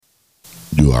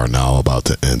You are now about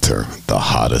to enter the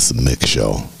hottest mix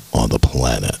show on the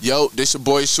planet. Yo, this your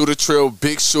boy Shooter Trill,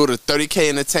 Big Shooter, 30K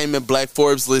Entertainment, Black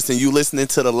Forbes list, and you listening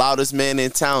to the loudest man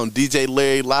in town, DJ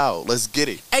Larry Loud. Let's get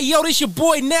it. Hey, yo, this your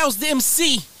boy Nels the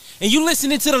MC, and you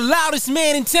listening to the loudest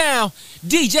man in town,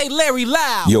 DJ Larry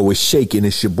Loud. Yo, it's shaking.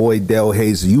 It's your boy Del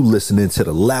Hazel. You listening to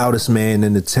the loudest man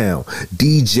in the town,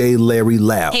 DJ Larry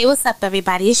Loud. Hey, what's up,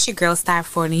 everybody? It's your girl Star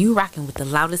Ford, and you rocking with the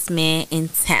loudest man in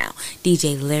town,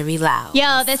 DJ Larry Loud.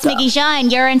 Yo, this Mickey Shine.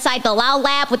 You're inside the Loud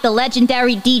Lab with the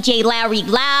legendary DJ Larry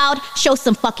Loud. Show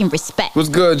some fucking respect. What's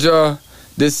good, y'all?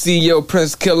 This CEO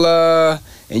Prince Killer,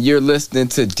 and you're listening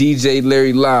to DJ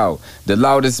Larry Loud, the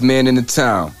loudest man in the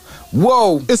town.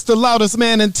 Whoa! It's the loudest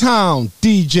man in town,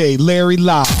 DJ Larry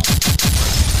Loud.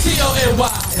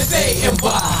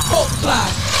 T-O-N-Y-F-A-N-Y, multiply.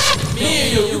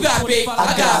 Me and you got big,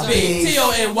 I got big.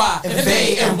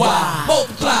 T-O-N-Y-F-A-N-Y,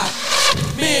 multiply.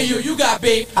 Me and you got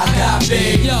big, I got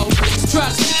big. Yo, try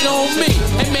to sit on me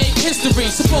and make history.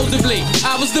 Supposedly,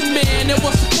 I was the man that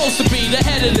was supposed to be the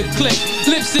head of the clique.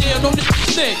 Lip sealed on the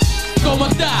snitch.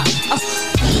 Gonna die. I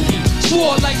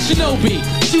swore like Shinobi.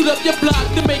 Shoot up your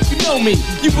block to make you know me.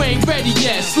 You ain't ready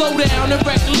yet. Slow down and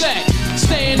recollect.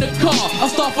 Stay in the car. I'll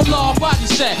start for law body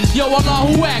set. Yo, Allah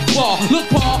who act Paul. Look,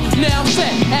 Paul, now I'm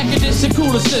set. Air condition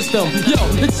cooler system. Yo,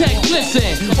 the tech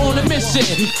listen. On a mission.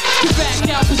 Get back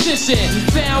out position.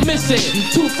 Found missing.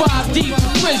 2-5 deep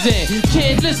in prison.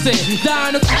 Kid, listen.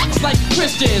 Dying of like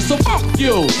Christians. So fuck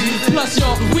you. Plus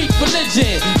your weak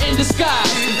religion. In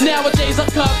disguise. Nowadays I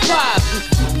cut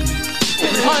prize.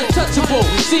 Untouchable,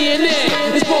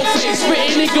 CNN, it's both face,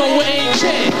 written and going ain't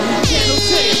 10. Channel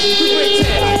 10, we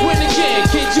written, win again,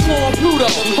 kid, you on Pluto.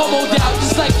 Homoed out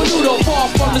just like Menudo, far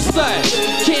from the sun.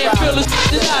 Can't feel the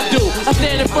shit that I do. I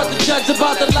stand in front of the judge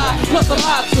about the lie, plus I'm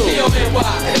hot too.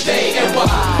 T-O-N-Y-F-A-N-Y,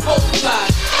 multiply.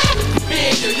 Me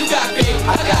and you got big,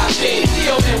 I got big.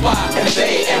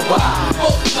 T-O-N-Y-F-A-N-Y,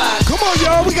 multiply. Come on,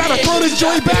 y'all, we gotta throw this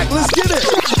joint back. Let's get it.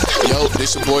 Yo,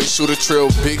 this your boy Shooter Trill,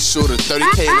 Big Shooter,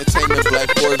 30K Entertainment, Black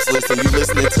Forbes list, and you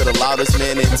listening to the loudest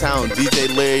man in town, DJ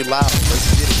Larry Loud.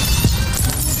 Let's get it.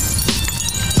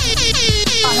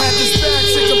 I had this bad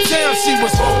chick uptown, she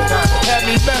was had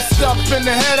me messed up in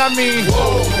the head, I mean.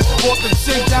 Bought the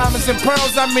chick diamonds and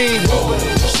pearls, I mean.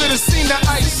 Should've seen the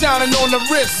ice shining on the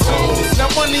wrist. Now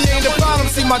money ain't a problem,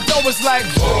 see my dough is like.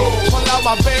 Pull out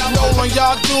my bankroll on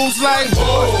y'all dudes like.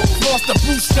 Lost the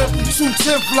blue strip,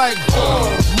 2/10 like.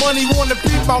 Money wanna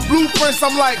peep my blueprints,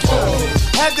 I'm like.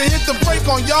 Had to hit the brake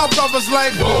on y'all brothers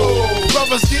like.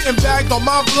 Brothers getting bagged on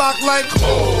my block like.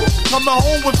 Coming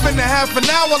home within a half an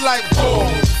hour like.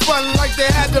 Fun like they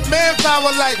had the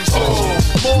manpower like.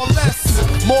 More or less,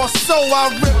 more so I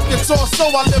rip the torso,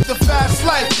 I live the fast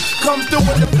life. Come through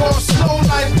with the ball slow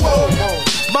like whoa.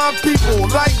 My people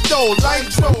like dough, like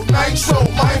nitro,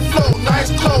 my flow,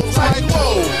 nice clothes like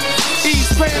whoa.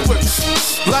 East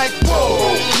Penguins, like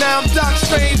whoa. Now I'm Doc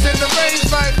Strange in the range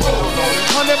like whoa.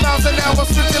 100 miles an hour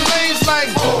switching lanes like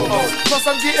whoa. Plus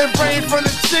I'm getting brain from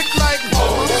the chick like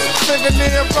whoa.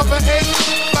 Fingernail rubber ache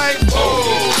like whoa.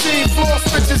 Team floor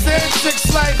switches and chicks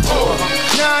like whoa.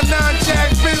 9-9 Jack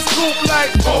Vince coupe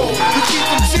like whoa. You keep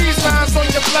them cheese lines on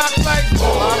your block like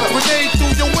whoa. Grenade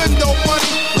through your window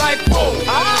money like whoa.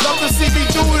 Love to see me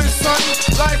do this sonny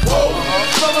like whoa.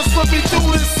 Brothers put me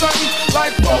through this sonny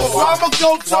like whoa. I'ma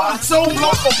go toe-to-toe,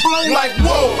 blow for blow like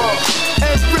whoa.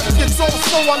 And rip gets on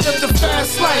so I live the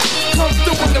fast life. Come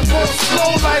through in the ball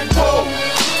slow like whoa.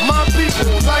 My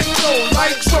people like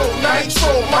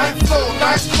nitro, my flow,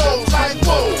 nice clothes like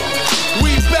whoa.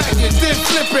 We back it, then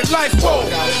flip it like whoa.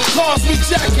 Cars we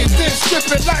jacket, then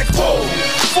strip it like whoa.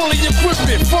 Fully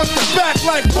equipped, front to back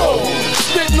like whoa.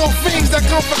 Spit no fiends that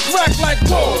come for crack like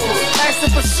whoa.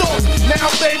 Asking for short, now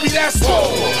baby that's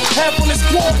whoa. Half on this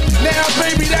quart, now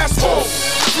baby that's whoa.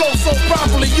 Flow so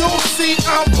properly, you'll see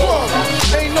I'm whoa.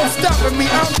 Ain't no stopping me,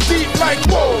 I'm deep like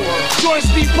whoa. Joints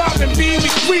be popping, we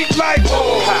creep like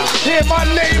whoa. Hear my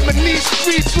name in these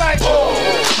streets like whoa.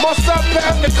 Must I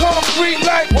pound the concrete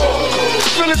like whoa.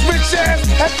 Feel his rich ass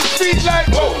at the feet like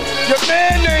whoa. Your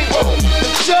man ain't whoa. The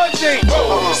judge ain't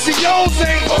whoa. COs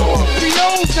ain't whoa.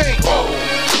 POs ain't whoa.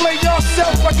 Play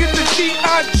yourself, I get the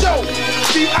G.I. Joe.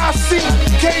 D.I.C.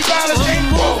 K-Violence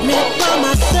ain't whoa. Me by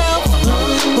myself,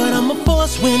 but I'm a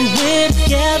force when we're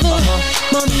together.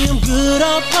 Mommy, I'm good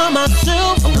all by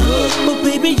myself. But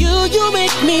baby, you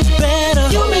make me better.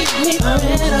 You make me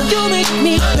better. You make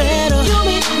me better. You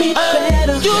make me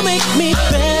better. You make me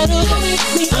better. You make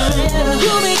me better.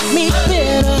 You make me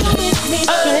better. You make me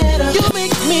better. You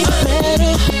make me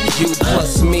better. You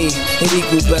plus me, it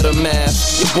equal better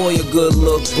math. Your boy a good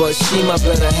look, but she my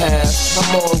better half.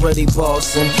 I'm already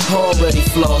bossing, already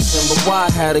flossing, but why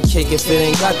have a cake if it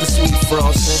ain't got the sweet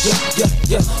frosting?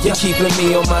 Yeah, keeping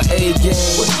me on my A game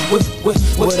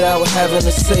without having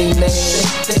to say name.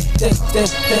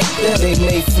 They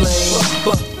may flame,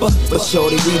 but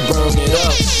shorty, we burn it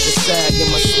up. The sag in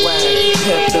my swag,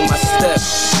 pep in my step.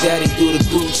 Daddy do the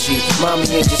Gucci, mommy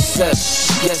in Giuseppe.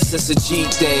 Yes, it's a G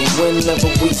thing. Whenever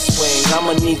we swing,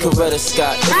 I'ma need Coretta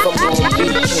Scott if I'm gonna be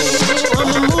king.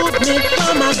 I'm a movement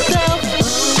for myself,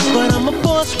 but I'm a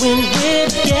force when we're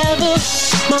together.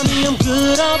 Mommy, I'm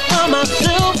good all by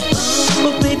myself,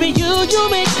 but baby, you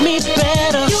make me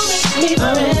better. You make me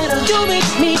better. You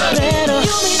make me better.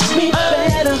 You make me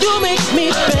better. You make me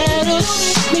better.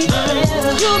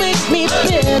 You make me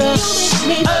better. You make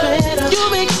me better.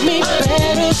 You make me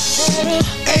better.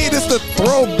 Hey, this is the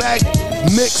throwback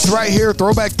mix right here.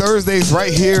 Throwback Thursdays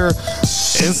right here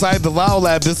inside the Loud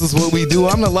Lab. This is what we do.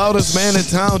 I'm the loudest man in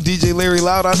town, DJ Larry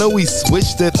Loud. I know we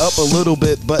switched it up a little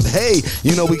bit, but hey,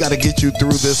 you know we got to get you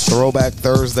through this Throwback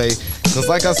Thursday, because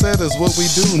like I said, it's what we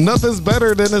do. Nothing's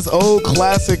better than this old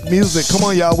classic music. Come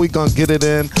on, y'all, we gonna get it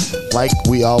in like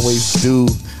we always do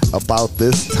about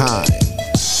this time.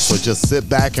 So just sit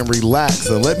back and relax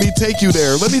and let me take you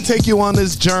there. Let me take you on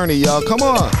this journey, y'all. Come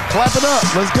on, clap it up.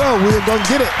 Let's go. We're gonna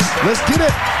get it. Let's get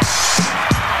it.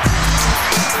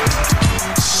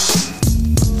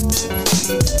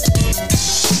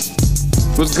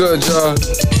 What's good, y'all?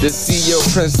 This CEO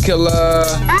Prince Killer.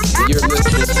 You're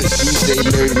listening to DJ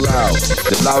Larry Loud,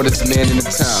 the loudest man in the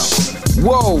town.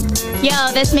 Whoa!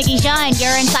 Yo, this Mickey John.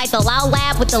 You're inside the Loud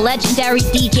Lab with the legendary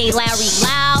DJ Larry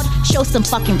Loud. Show some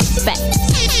fucking respect.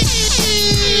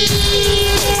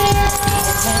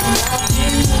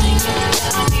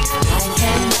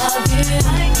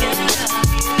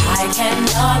 I can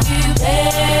love you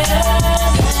better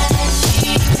than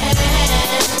she can.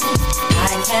 I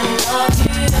can love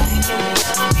you.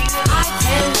 I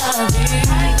can love you.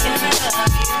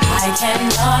 I can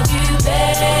love you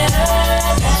better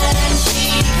than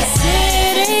she can.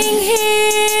 Sitting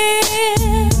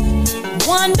here,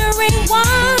 wondering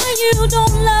why you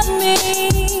don't love me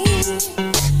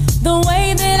the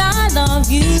way that I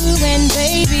love you. And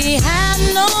baby, have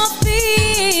no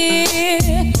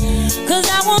fear, 'cause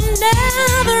I will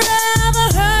never ever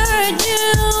hurt you.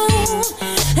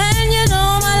 And you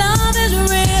know my love is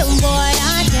real, boy.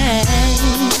 I can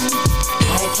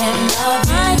love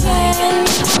you. I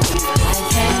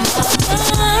can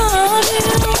love you.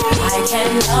 I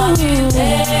can love you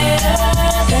better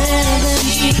than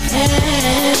she can.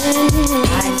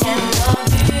 I can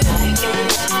love you.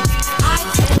 I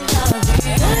can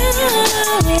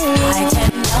love you. I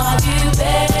can love you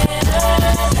better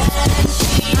than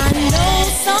she can. I know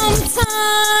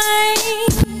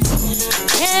sometimes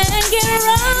can get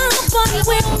rough, but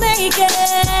we'll make it.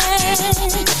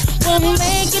 We'll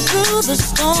make it through the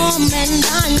storm, and I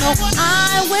know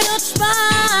I will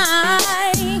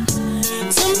try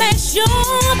to make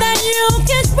sure that you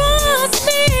can trust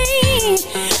me.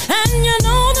 And you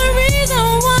know the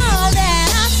reason why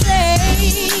that I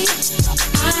say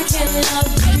I can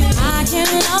love you. I can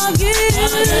love you.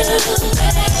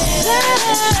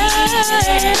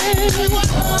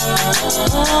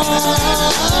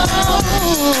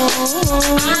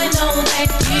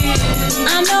 I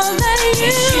know that you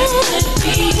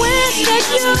wish that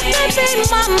you could be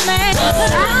my man.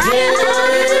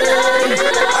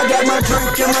 I got my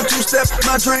drink and my two-step,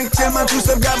 my drink and my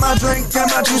two-step, got my drink and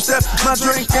my two-step, my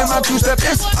drink and my two-step.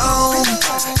 It's on,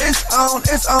 it's on,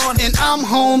 it's on, and I'm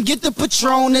home. Get the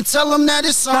Patron and tell them that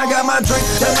it's on. I got my drink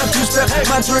and my two-step,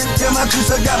 my drink and my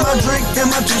two-step, got my drink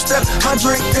and my two-step, my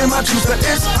drink and my two-step.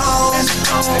 It's on,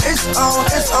 it's on,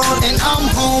 it's on, and I'm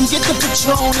home. Get the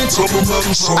Patron and tell them that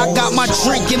it's on. I got my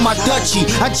drink in my Dutchie.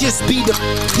 I just be the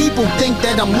people think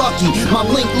that I'm lucky. My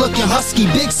link looking husky,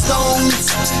 big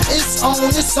stones. It's on,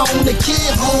 it's on. The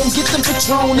kid home, get the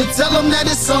Patron and tell them that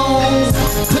it's on.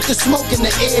 Put the smoke in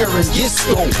the air and get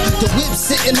stoned. The whip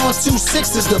sitting on 2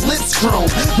 6s, the lips grown.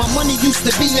 My money used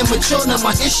to be immature, now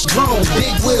my ish grown.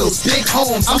 Big wheels, big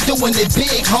homes, I'm doing it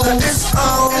big, homes. It's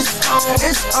on, it's on,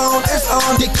 it's on, it's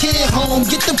on. The kid home,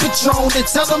 get the Patron and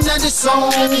tell them that it's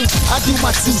on. I do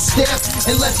my 2-step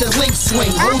and let the link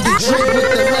swing. Hold the drink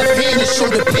with the left hand and show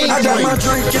the pink. I got my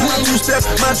drink and my 2-step,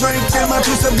 my drink and my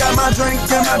 2-step, got my drink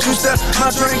and my 2-step,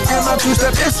 my drink and my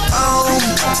 2-step. It's on,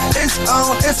 it's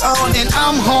on, it's on, and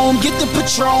I'm home. Get the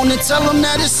Patron and tell them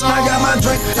that it's on. I got my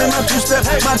drink and my 2-step,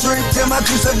 my drink and my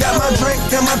 2-step, got my drink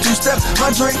and my 2-step, my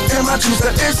drink and my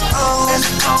 2-step. It's on,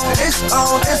 it's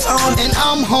it's on, and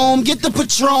I'm home. Get the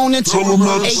Patron and tell them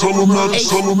that,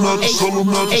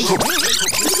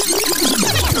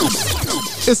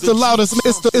 It's the loudest,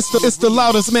 it's the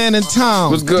loudest man in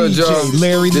town. What's good, DJ y'all?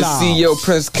 Larry The Loud. CEO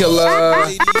Prince Killer.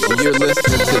 And you're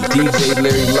listening to DJ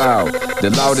Larry Loud, the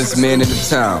loudest man in the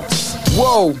town.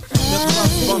 Whoa!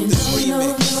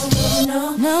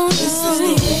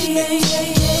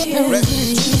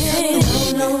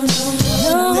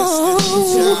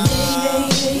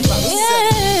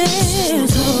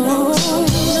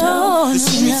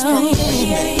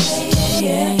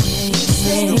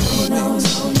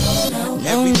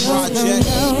 Every project,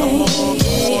 I'm on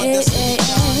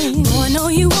boy, I know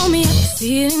you want me, I can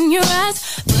see it in your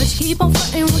eyes. But you keep on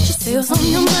fronting what you say was on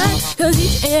your mind. Cause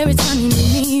each and every time you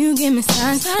meet me, you give me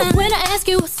signs. But when I ask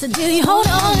you what's the deal, you hold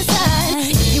on tight.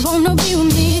 If you wanna be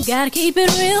with me, you gotta keep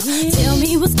it real. Tell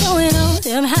me what's going on,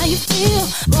 tell me how you feel.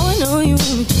 Boy, I know you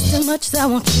want me just as much as I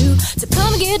want you. So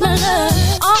come and get my love,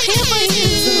 all here for you.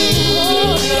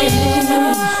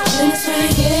 Let me say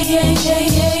yeah.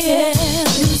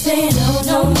 Let me say no.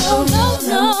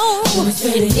 Let me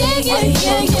say yeah.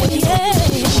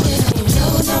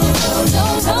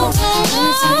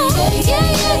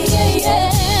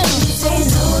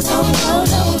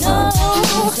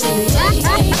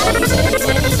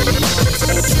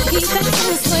 Keep acting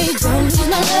this way, don't lose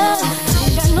my love. I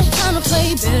ain't got no time to play,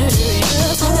 better hurry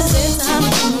up. Cause every time I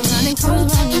come around and cruise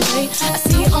around your way, I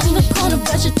see you on the corner,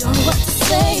 but you don't know what to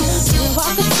say. You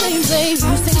walk up to you, babe,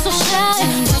 you seem so shy.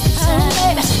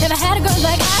 Never had a girl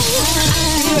like I.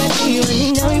 You right to you and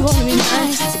you know you wanna be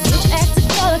mine. So get your act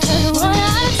together, cause you're running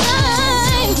out of time.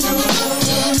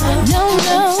 No.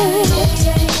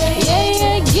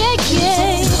 Yeah.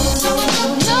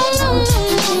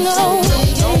 No.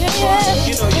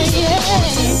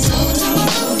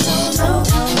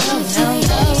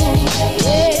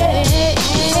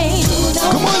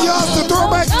 Come on, y'all, it's the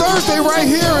Throwback Thursday right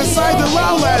here inside the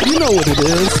Loud Lab. You know what it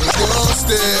is. Your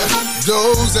stare,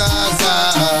 those eyes.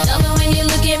 Love it when you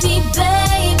look at me,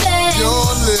 baby. Your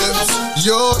lips,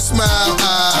 your smile.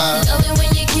 Love it when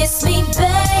you kiss me,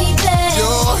 baby.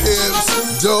 Your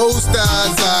hips, those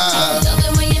thighs. Love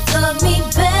it when you hug me,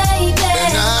 baby.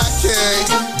 And I can't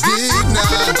deny.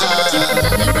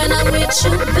 Love it when I'm with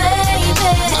you,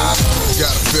 baby. I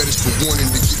got a fetish for wanting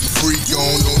to get the freak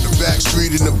on the back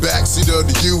street in the backseat of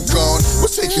the Yukon.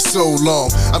 What's taking so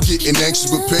long? I'm getting anxious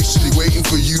but patiently waiting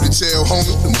for you to tell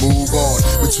homie to move on.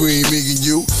 Between me and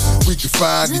you, we can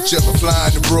find each other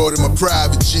flying abroad in my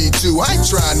private G2. I ain't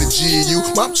trying to G you,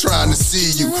 I'm trying to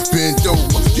see you bend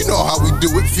over. You know how we do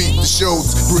it, feet to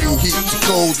shoulders, bring heat to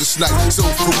cold this night, so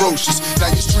ferocious. Now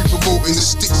your street promoting the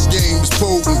sticks game is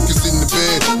potent. Cause in the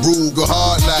bed, Ruger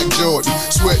hard like Jordan,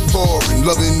 sweat pouring,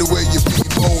 loving the way you be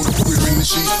moan. We're in the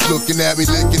sheets, looking at me,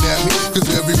 licking at me. Cause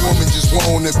every woman just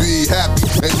wanna be happy.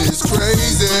 And it's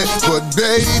crazy, but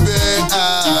baby,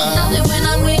 I love it when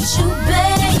I'm with you,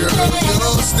 baby. Girl,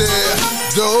 your stare,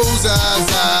 those eyes.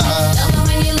 Love it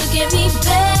when you look at me,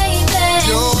 baby.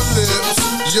 Your lips,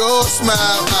 your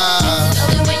smile. Love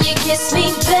it when you kiss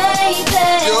me, baby.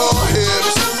 Your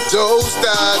hips, those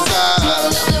thighs.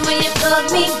 Love it when you hug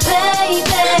me, baby.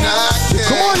 And I can't.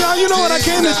 Come on, y'all, you know what I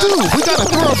came to do. We gotta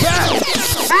throw it back.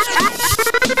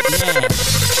 Yeah,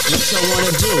 what y'all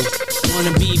wanna do?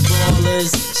 Wanna be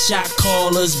ballers, shot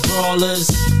callers, brawlers,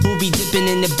 who be dipping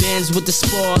in the bins with the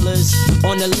spoilers.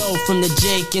 On the low from the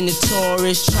Jake and the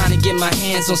Taurus, trying to get my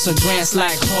hands on some grants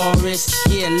like Horace.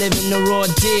 Yeah, living the raw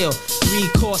deal,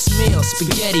 3-course meal,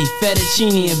 spaghetti,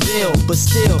 fettuccine and veal. But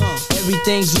still,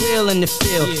 everything's real in the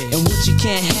field, and what you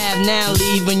can't have now,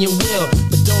 leave when you will.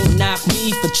 But don't knock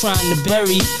me for trying to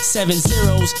bury 7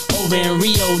 zeros over in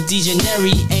Rio de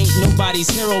Janeiro. Ain't nobody's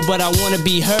hero, but I wanna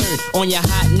be heard on your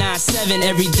hot 9-7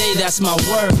 every day. That's my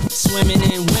word. Swimming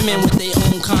in women with their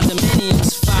own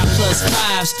condominiums,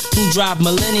 5+5s who drive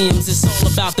millenniums. It's all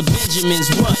about the Benjamins.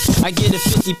 What? I get a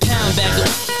 50-pound bag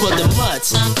for the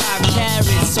mutts. 5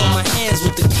 carats on my hands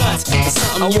with the cuts. It's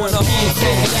something I wanna hold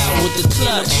cold out with the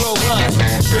clutch. Grow up,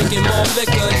 drinking more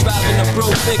liquor, driving a bro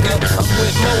figure. I'm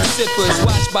with more sippers,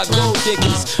 watched by gold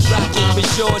diggers, rocking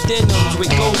Major denims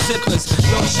with gold zippers.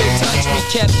 No show touch me,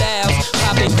 kept out,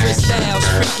 popping crystals,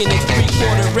 freaking in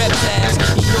 3/4 reptiles.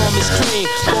 Enormous cream,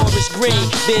 forest green,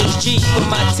 binge G for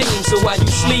my team. So while you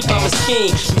sleep, I'm a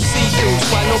scheme. You see through,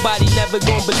 why nobody never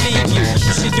gon' believe you.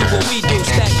 You should do what we do,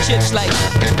 stack chips like.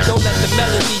 Don't let the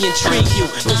melody intrigue you,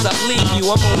 cause I leave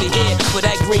you. I'm only here for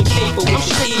that green paper with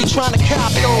the E. Trying to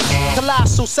cop those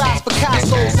colossal size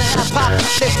Picassos and have poppy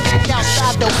chicks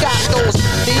outside those gatos.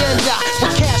 The end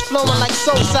with cash flowing like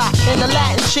Sosa and the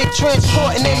Latin chick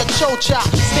transporting in a chocha.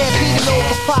 Stampeding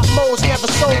over pop modes, never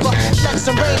sober. Cadillacs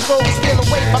and Range Rovers, steal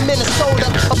away from Minnesota.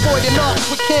 Avoiding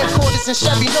arcs with camcorders and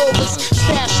Chevy Novas.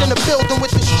 Stash in the building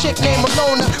with this chick named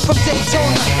Alona from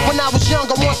Daytona. When I was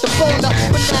young, I want the phone up,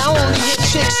 but now I only hit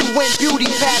chicks who win beauty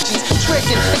pageants,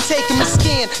 tricking and taking the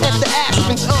skin at the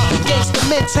Aspens. Gangsta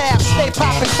mental, stay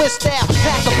poppin' twist out,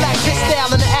 pack a black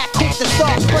pistol in the act coupe that's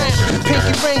dark brown.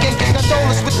 Pinky ringing,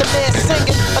 gondolas with the man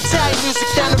singing. Italian music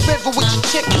down the river with your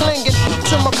chick clinging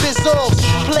to my bizzles.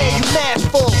 Play you mad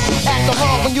fools, acting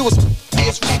hard when you was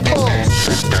it's fools.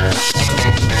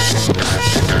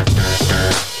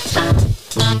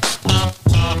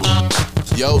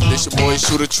 Yo, this your boy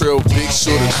Shooter Trill, Big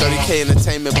Shooter, 30K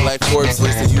Entertainment, Black Forbes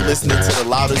list, and you listening to the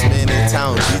loudest man in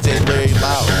town, DJ Larry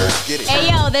Loud. Let's get it.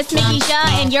 Hey yo, this Mickey Shaw,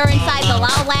 and you're inside the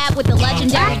Loud Lab with the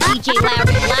legendary DJ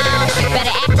Larry Loud. Better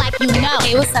act like you know.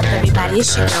 Hey, what's up, everybody?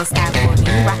 It's your girl, Sky Courtney.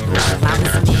 You rocking with the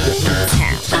loudest man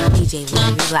in town, DJ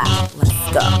Larry Loud.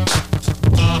 Let's go.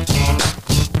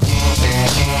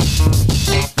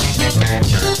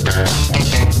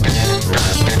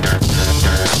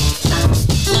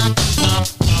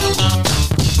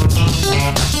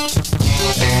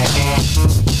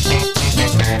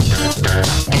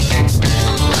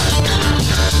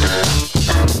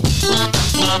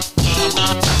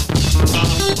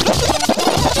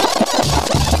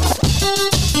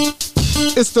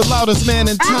 It's the loudest man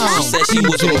in town. She said she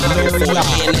was around for a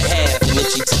year and a half, and then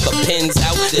she took her pins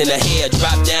out, then her hair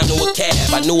dropped down to a cab.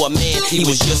 I knew a man, he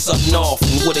was just up north,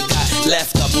 and would've got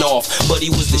left up north, but he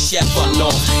was the chef up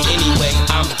north. Anyway,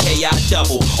 I'm K.I.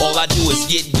 double. All I do is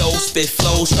get dough, spit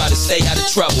flows, try to stay out of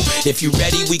trouble. If you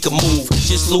ready, we can move.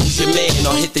 Just lose your man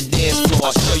or hit the dance floor.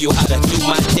 I'll show you how to do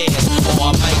my dance, or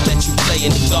I might let you play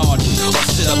in the garden, or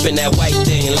sit up in that white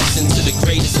thing and listen to the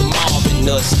greatest of Marvin.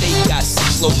 The state got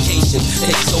 6 locations.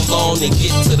 Take so long to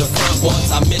get to the front once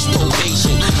I miss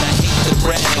probation. I hate the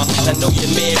brag. I know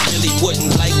your man really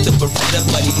wouldn't like the Beretta,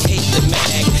 but he hate the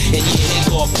mag. And you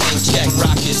hit off blank check,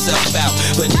 rock yourself out.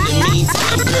 But in the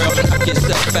meantime, girl, rock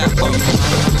yourself out. Go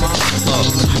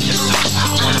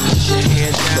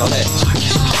ahead.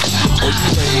 Oh, you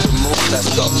ready to move? Let's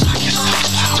go.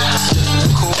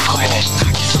 Cool.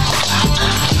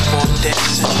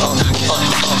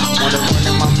 Wanna run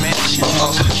in my mansion.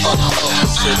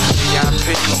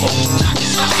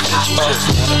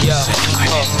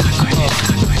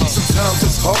 Sometimes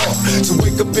it's hard to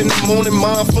wake up in the morning,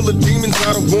 mind full of demons.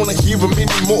 I don't wanna hear them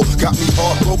anymore. Got me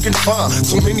heartbroken, fine.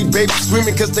 So many babies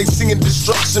screaming cause they singing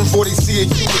destruction before they see a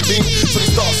human being. So they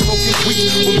start smoking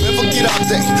weed. We'll never get our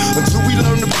day until we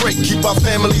learn to break. Keep our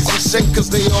families in shape cause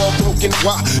they all broken.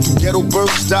 Why do ghetto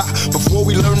birds die before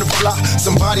we learn to fly?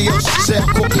 Somebody else's child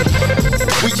cooking.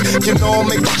 We can all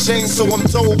make a change, so I'm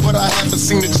told, but I haven't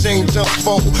seen the change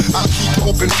unfold. I keep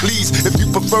hoping, please, if you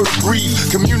prefer to breathe.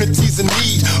 Communities in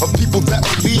need of people that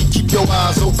believe. Keep your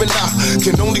eyes open. I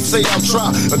can only say I'll try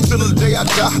until the day I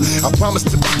die. I promise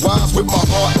to be wise with my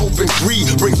heart open. Greed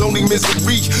brings only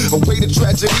misery, away to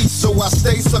tragedy. So I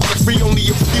stay sucker free. Only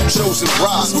a few chosen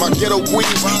rise. My ghetto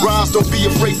queens rise. Don't be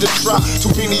afraid to try.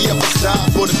 Too many of us die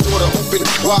for the door to open.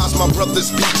 Wise, my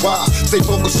brothers, be wise. Stay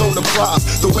focused on the prize.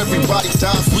 Though everybody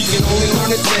dies, we can only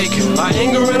learn to take our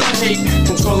anger and our hate.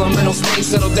 Control our mental state.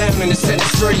 Settle down and set it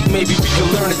straight. Maybe we can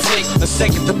learn to take a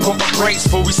second to pump our brakes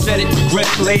before we set it. Regret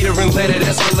it later and let it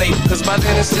escalate. Cause by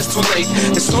then it's just too late.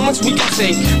 There's so much we can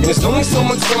take, and there's only so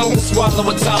much someone can swallow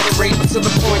or tolerate. But to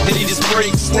the point that he just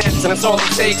breaks, snaps, and that's all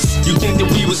it takes. You think that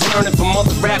we was learning from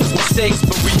other rappers' mistakes,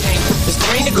 but we ain't. It's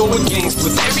plain to go against.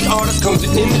 With every artist comes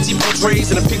an image he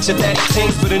portrays and a picture that he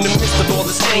paints. But in the midst of all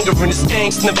this anger and this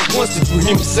angst, never once did you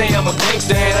hear me say I'm a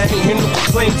gangster and I ain't hear no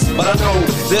complaints. But I know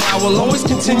that I will always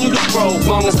continue to grow, as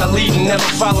long as I lead and never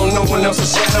follow no one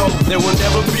else's shadow. There will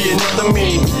never be another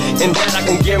me, and that I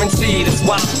can guarantee. That's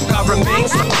why I remain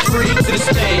so free to this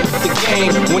day. The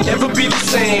game will never be the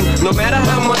same. No matter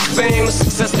how much fame or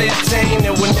success they attain,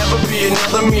 there will never be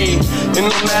another me. And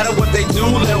no matter what they do,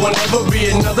 there will never be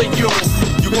another you.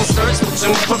 You can search but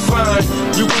you'll never find.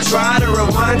 You can try to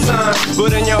rewind time,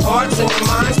 but in your hearts and your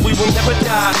minds, we will never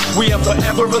die. We are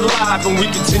forever alive and we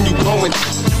continue going.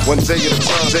 One day at a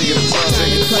time, day at a time,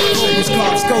 day at a time.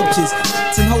 Carve sculptures,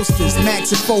 and hostess,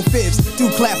 max and 4/5, do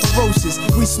clap ferocious.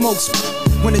 We smoke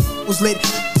when it was lit,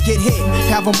 get hit,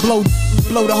 have them blow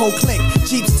the whole clique.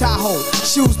 Jeeps Tahoe,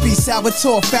 shoes be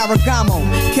Salvatore Ferragamo,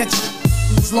 catch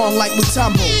it's long like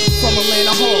Mutombo. From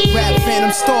Atlanta Hawk, rap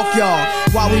phantom stalk y'all.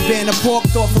 While we ban the pork,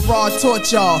 thought for raw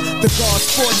torch y'all. The guard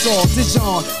sports all,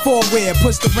 Dijon, four-wear,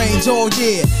 push the range all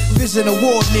year. Vision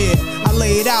award near, I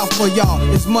lay it out for y'all.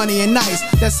 It's money and nice,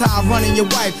 that's how I run in your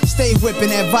wife. Stay whipping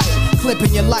that vibe,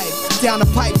 clipping your life. down to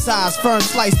pipe size, firm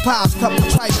slice pies, couple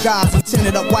tripe guys, and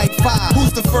tinted up white five.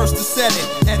 Who's the first to set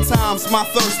it? At times my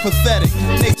thirst pathetic.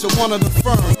 Nature one of the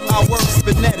firm, our work's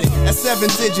phonetic. At 7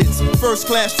 digits, first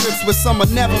class trips where some will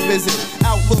never visit.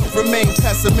 Outlook remain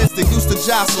pessimistic, used to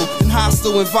jostle in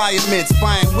hostile environments,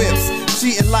 buying whips,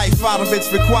 cheating life out of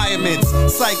its requirements.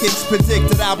 Psychics predict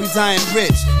that I'll be dying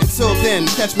rich. Until then,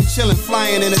 catch me chillin',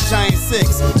 flying in a giant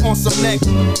 6 on some neck.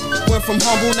 Went from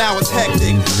humble, now it's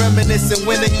hectic. Reminiscing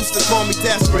when they used to call me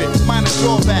desperate. Minor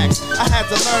drawbacks, I had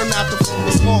to learn not to f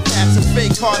with small cats and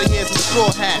fake Cartiers and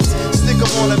straw hats. Stick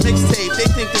them on a mixtape, they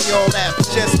think they all that, but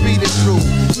just beat it through.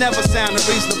 Never sounded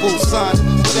reasonable, son.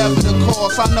 Whatever the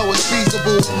cost, I know it's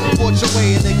feasible. Forge your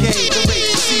way in the game, the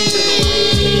race is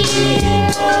seasonal.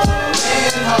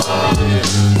 And hard,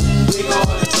 we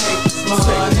gonna take this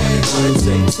money.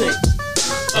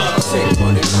 Take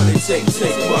money, take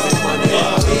money.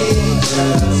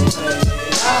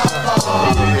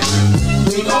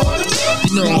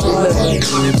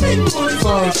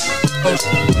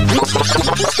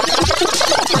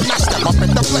 We gonna step up in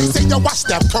the place and yo, I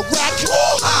step correct. You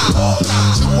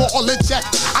all in check.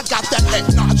 I got that head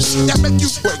notch that make you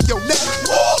break your neck.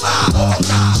 I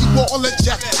got you all in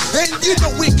check. And you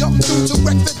know we come through to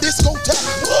wreck the discotheque.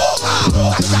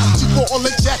 I got you all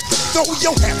in check. Throw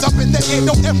your hands up in the air,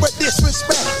 don't ever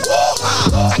disrespect.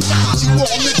 I got you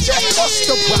all in check. Bust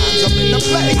the rhymes up in the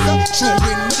place. True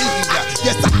indeed.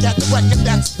 Yes, I got the record,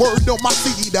 that's word on my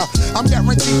feed. I'm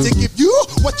guaranteed to give you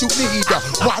what you need.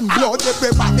 One blood,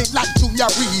 everybody like Junior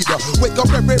Reed. Wake up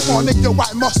every morning, yo,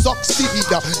 I must succeed.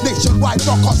 Nationwide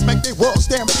knockouts make the world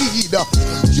stampede.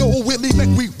 Yo, Willie, make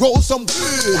we roll some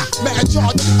good. Man,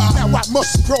 John, now I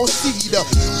must proceed.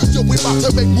 Yo, we about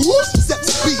to make moves, set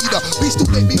speed. Beast to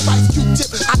baby, fight Q-tip,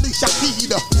 Alicia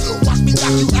Keed. Watch me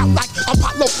knock you out like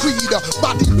Apollo Creed.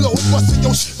 Body blows, busting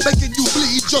your making you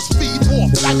bleed. Just feed more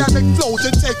dynamic flows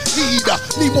and take heed.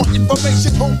 Need more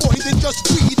information, homeboy, than just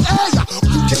read. Hey,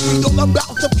 you can read all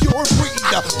about the pure breed.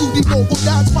 Do the noble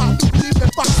dance, my new live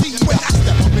if I see. When I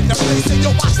step up in the place, and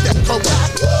yo, I step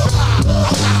correct.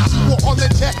 I got you all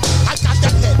in check. I got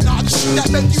that head notch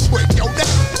that make you break your neck.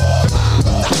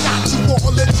 I got you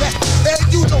all in check. And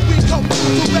you know we come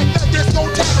through to wreck the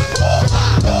discotheque.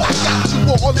 I got you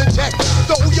all in check.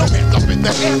 Throw your hands up in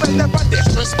the air and never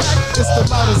disrespect. It's the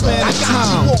loudest man in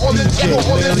town.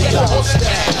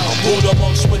 Buddha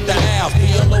monks with the house,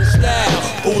 PLO style.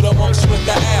 Buddha monks with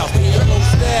the house, PLO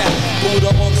style.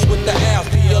 Buddha monks with the house,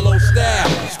 PLO style.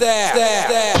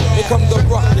 Here come the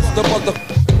ruckus, the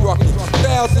motherfucking ruckus.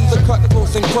 Thousands of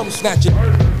cutthroats and crumb snatching.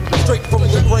 Straight from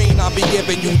the brain, I be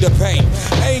giving you the pain.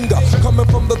 Anger coming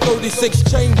from the 36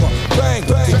 chamber. Bang,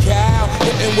 the cow,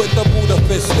 hitting with the Buddha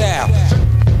fist style.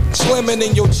 Slamming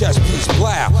in your chest, please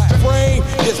plow. Frame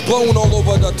gets blown all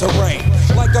over the terrain.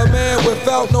 Like a man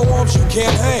without no arms, you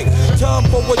can't hang. Time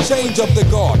for a change of the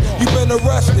guard. You've been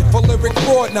arrested for lyric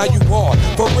fraud, now you hard.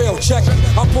 For real, check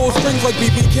it. I pull strings like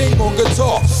B.B. King on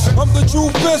guitar. I'm the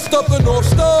true fist of the North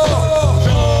Star.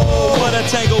 Oh, what a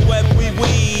tangle web we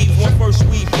weave. When first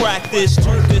we practice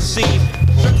to deceive.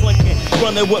 Clinking,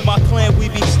 running with my clan, we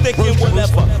be sticking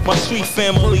whatever. My street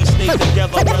family stay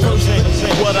together,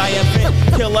 represent what I invent.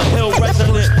 Killer Hill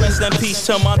resident, rest in peace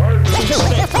to my 2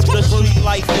 cents. The street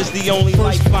life is the only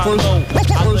life I know.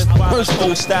 I live by the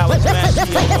old style of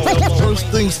First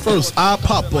things first, I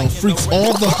pop on freaks,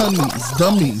 all the honeys,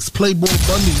 dummies, playboy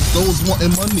bunnies, those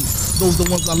wanting money. Those the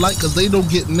ones I like, cause they don't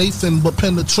get Nathan but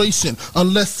penetration.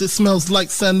 Unless it smells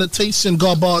like sanitation.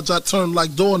 Garbage, I turn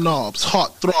like doorknobs.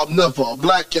 Heart throb never.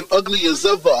 Black and ugly as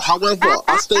ever. However,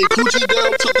 I stay Gucci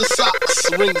down to the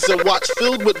socks. Rings and watch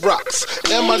filled with rocks.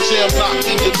 And my jam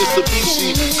knocking in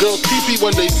Mitsubishi. Girls pee-pee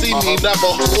when they see me.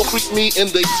 Never will freak me in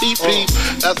they teepee.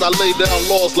 As I lay down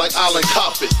laws like Island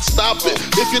Coppet. Stop it.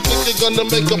 If you think you're gonna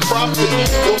make a profit,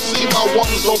 don't see my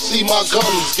ones, don't see my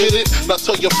guns. Get it? Now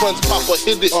tell your friends, Papa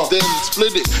hit it. Then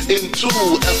split it in two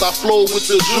as I flow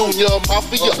with the Junior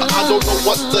Mafia. I don't know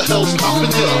what the hell's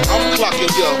stopping ya. I'm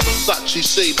clocking ya. Versace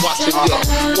shade watching ya.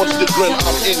 Once the grin,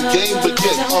 I'm in game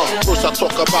begin. First I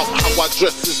talk about how I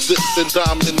dress is this and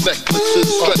diamond necklaces,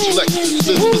 stretch Lexus is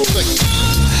the sex.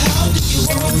 How did you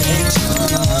want me to?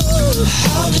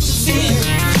 How did you feel?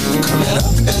 Coming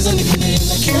up as a nigga in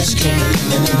the cash game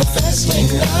and in the fast lane,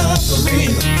 for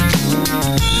real.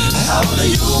 How do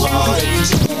you want it?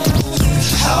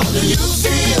 How do you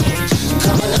feel?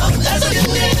 Coming up as a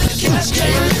nigga in the cash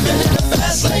game living in the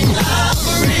fast lane,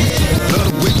 for real. Love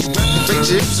the way you rap your face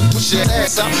hips and push your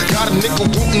ass out. Got a nigga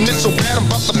rootin' it so bad I'm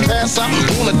about to pass out.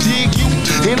 Wanna dig you,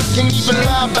 and I can't even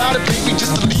lie about it, baby.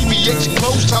 Just alleviate your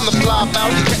clothes, time to fly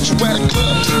about it. Catch you at a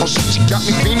club, oh shit, you got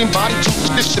me feeling. Body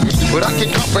talking this to me, but I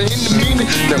can't comprehend the meaning.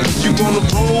 Now if you wanna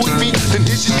roll with me, then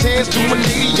here's your chance. Do an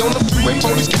 80 on the freeway,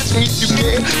 police catch me if you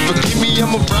can. Forgive me,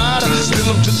 I'm a rider, still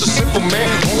I'm just a simple man.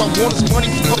 All I want is money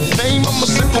for fame, I'm a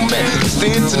simple man. It's the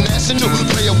international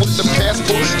player with the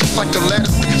passport, just like a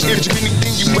ladder. Gives you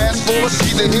anything you ask for, it's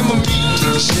either him or me.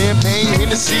 Champagne,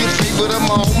 Hennessy, favorite of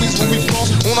my homies when we floss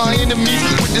on our enemies.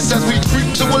 Witness as we creep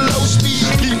to a low speed,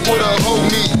 keep what a hoe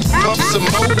need. Pump some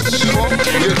more,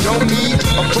 you don't need.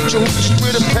 Approach your hoops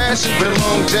with a passion, been a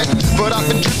long day, but I've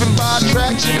been driven by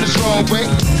attraction in a strong way.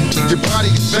 Your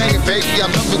body is banging, baby, I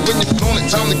love it when you're flown it.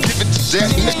 Time to give it to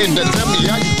daddy, nigga, now tell me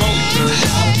how you want it.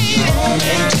 How do you want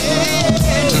it?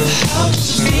 How do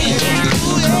you feel?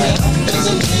 There's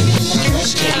a nigga in the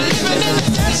cash can, living in the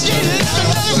cash can, living in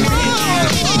the world.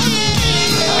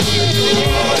 How do you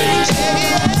want it?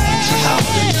 How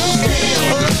do you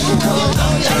feel?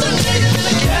 There's a nigga in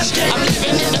the cash can, I'm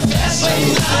living in the fast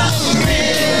lane.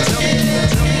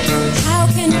 How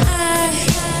can I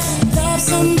love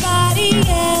somebody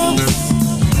else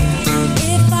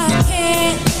if I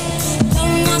can't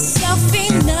love myself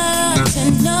enough to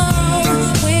know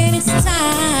when it's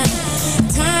time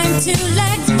to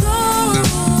let go?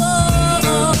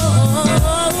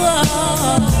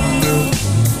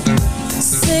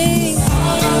 Sing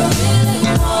all I really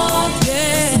want,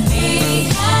 yeah, to be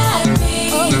happy.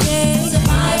 Oh yeah, to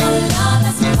find a love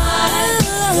that's mine,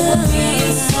 it would be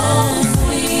so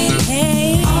sweet.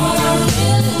 Hey, all I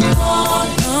really want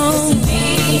is to be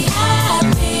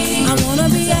happy. I wanna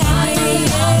be happy.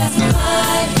 That's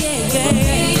mine, yeah, yeah, it would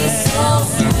be so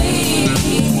sweet.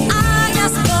 I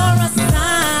ask for a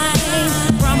sign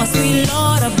from a sweet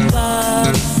Lord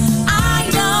above. I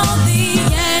know the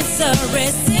answer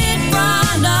is in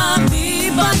front of me,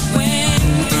 but when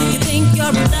you think you're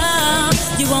in love,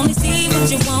 you only see what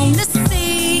you want to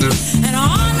see, and all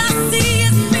I see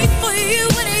is me for you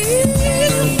and you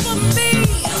for me.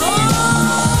 Oh,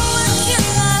 I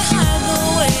cannot hide the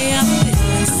way I feel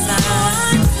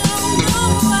inside.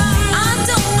 I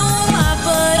don't know why,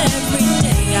 but every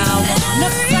day I wanna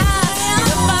fly.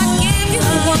 If I give you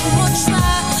one more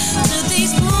try to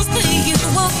these rules that you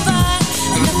will find,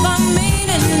 and if I mean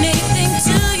anything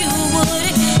to you, would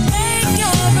it make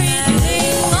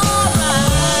everything alright?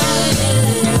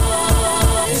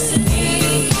 To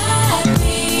be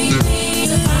happy,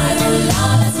 to find a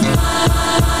love that's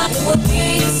mine, it would be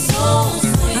so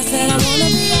sweet. I said I wanna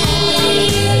be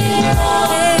happy,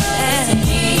 to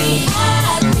be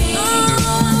happy, to find a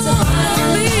love that's mine,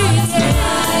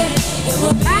 it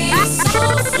would be so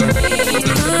sweet. To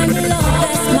find a love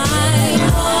that's mine,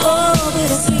 oh,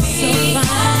 bittersweet, so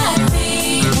fine.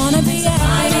 I wanna be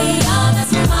happy, love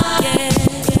that's mine, yeah,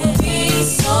 it would be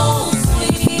so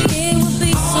sweet. It would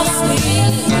be so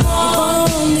sweet.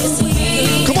 Only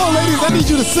sweet. Come on, ladies, I need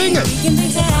you to sing it. We can be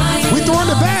happy. We throwing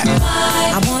it back.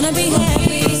 I wanna be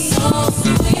happy, so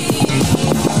sweet.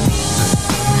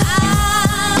 I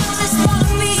just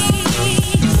wanna be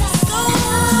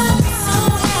so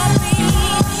happy,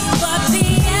 but the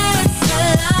answer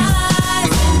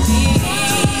lies in me.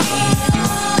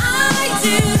 I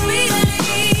do believe that we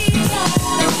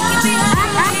can be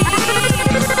happy.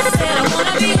 I said I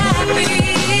wanna be happy.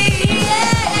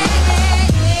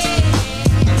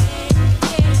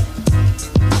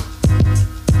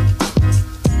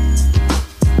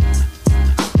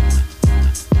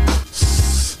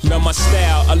 Know my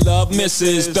style, I love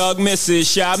misses, thug misses,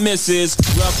 shy misses,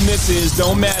 rough misses,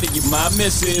 don't matter, you my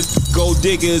misses. Gold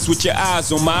diggers with your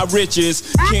eyes on my riches.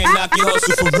 Can't knock your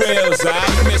hustle for reals, I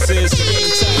misses.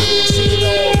 Game time, see it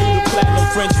all. New platinum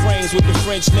French frames with the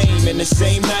French name. And the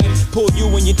same night, pull you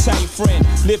and your tight friend.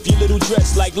 Lift your little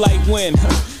dress like light wind.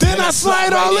 Then I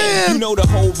slide all in. You know the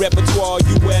whole repertoire,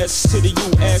 US to the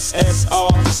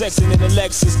USSR. Sexing in a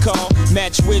Lexus car.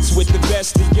 Match wits with the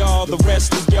best of y'all. The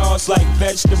rest of y'all's like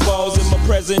vegetables in my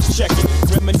presence. Checking,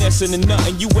 reminiscing of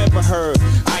nothing you ever heard.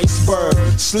 Iceberg,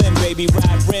 slim baby,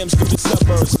 ride rims through the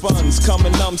suburbs. Funds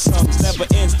coming lump sums, never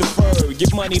ends deferred.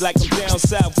 Get money like I'm down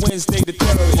south Wednesday the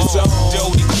 3rd. It's on.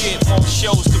 Dough to get, more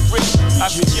shows to rip. I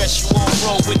suggest you won't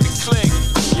roll with the click.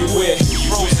 You with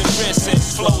frozen wrists and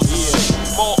flows to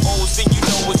sink. More O's than you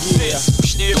know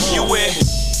exist. You with.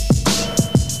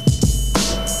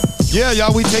 Yeah,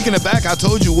 y'all, we taking it back. I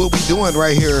told you what we doing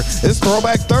right here. It's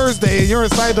Throwback Thursday, and you're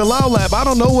inside the Loud Lab. I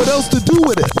don't know what else to do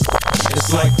with it.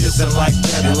 It's like this and like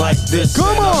that and like this.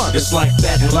 Come on. It's like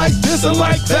that and like this and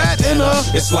like that and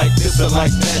It's like this and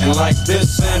like that and like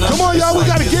this and Come on, y'all, we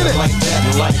gotta get it. Like that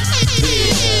and like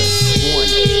this. 1,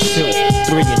 2,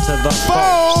 3 into the 4.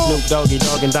 Snoop Doggy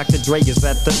Dogg and Dr. Dre is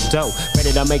at the door,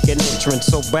 ready to make an entrance,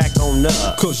 so back on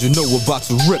up. Cause you know we're about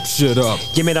to rip shit up.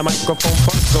 Give me the microphone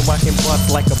first so I can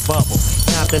bust like a bubble.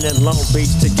 Compton and Long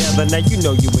Beach together, now you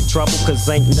know you in trouble, cause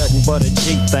ain't nothing but a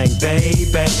G thing,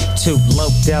 baby. Two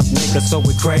loped out niggas, so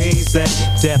we crazy.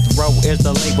 Death Row is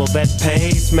the label that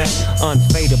pays me.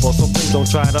 Unfadable, so please don't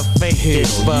try to fake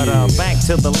this. But back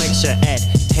to the lecture at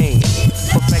hand.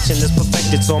 Perfection is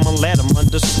perfected, so I'ma let them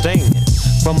understand.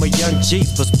 From a young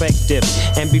G's perspective.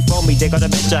 And before me, they got a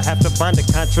bitch, I have to find a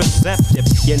contraceptive.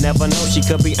 You never know, she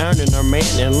could be earning her man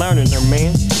and learning her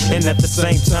man. And at the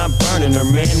same time, burning her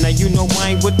man. Now you know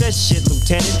I ain't with that shit,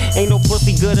 Lieutenant. Ain't no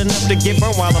pussy good enough to get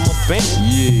burned while I'm offended.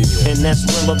 Yeah. And that's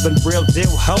relevant, real deal,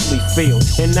 Holyfield.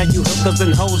 And now you hookers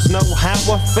and hoes know how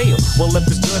I feel. Well, if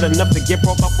it's good enough to get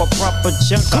broke off a proper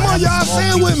chunk, come on, y'all,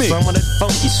 say it with me. Some of that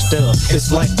funky stuff.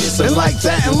 It's like this and like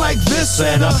that and like this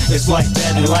and it's like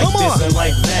that and like this and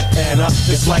like that and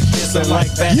it's like this and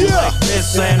like that and like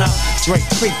this and Drake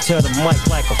creep to the mic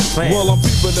like a fan. Well, I'm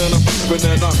peeping and I'm creeping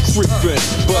and I'm creeping,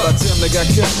 but I damn near got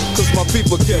kept, cause my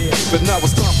people kept keeping. Now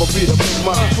it's time for me to make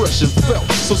my impression felt.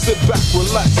 So sit back,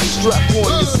 relax, and strap on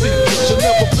your seatbelt. You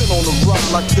never been on a ride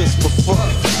like this before.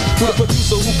 With a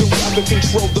producer who can rap and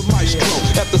control the maestro.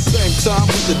 At the same time,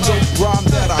 with the dope rhyme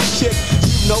that I kick,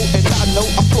 you know and I know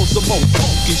I flow some more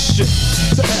funky shit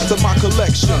to add to my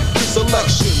collection. This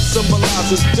selection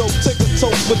symbolizes dope. Take a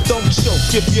toast, but don't choke.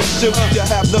 If you do, you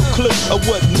have no clue of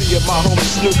what me and my homie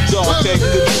Snoop Dogg came to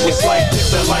do. It's like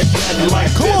this and like that and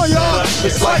like come this. On, y'all.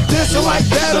 It's like this and like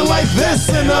that and like this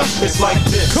and it's like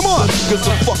this. Come on. Cause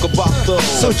I fuck about those.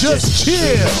 So just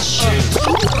chill.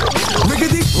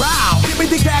 Riggedy row, give me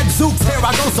the gadzooks, here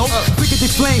I go, so riggedy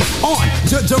flame on,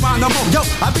 Geronimo, yo,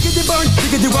 I riggedy burn,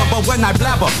 riggedy rubber when I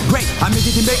blabber, great, I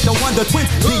riggedy make the Wonder Twins,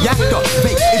 the actor,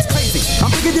 fake, it's crazy, I'm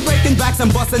riggedy breaking backs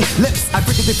and busting lips, I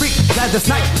riggedy freak, Gladys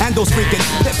Knight, and those freaking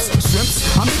hips, shrimps,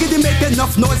 I'm riggedy make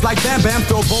enough noise like Bam Bam,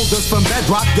 throw boulders from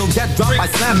bedrock, you'll get dropped by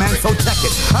Slam Man, so check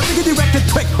it, I riggedy wreck it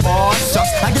quick, oh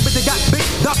shucks, I give it the got big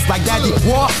ducks like Daddy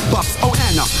War Bucks, oh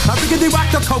Anna, I riggedy rock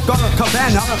the Coca,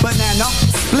 Cabana, banana,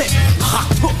 split, hot,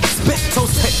 spit, so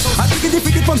spit. I think it's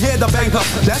freaking from here to bang up.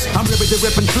 That's I'm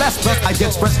ripping flesh, plus I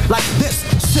get fresh like this.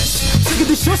 Shish,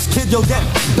 riggedy shush, kid, you'll get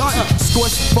done.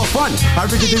 Scorched for fun. I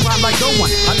riggedy rhyme like no one.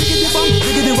 I riggedy bump,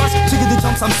 riggedy rush, riggedy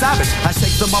jumps, I'm savage. I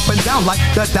shake them up and down like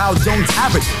the Dow Jones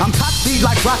average. I'm cocky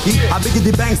like Rocky. I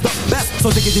riggedy bangs the best. So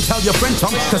riggedy tell your friend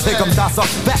chum, cause here comes Das up,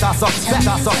 Das up,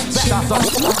 Das up, Das up.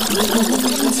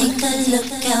 Take a look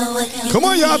at what you come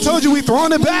on, y'all, told you we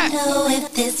throwing it back. know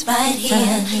if this right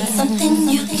here, something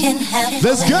you can have.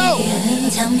 Let's go.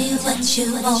 Tell me what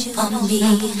you want from me.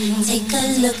 Take a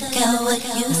look at what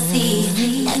you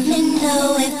see. Let me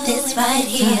know if this right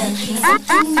here,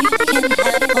 something you can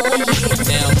have for you.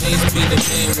 Now, maybe the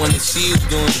man wanna see you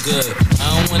doing good. I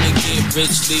don't wanna get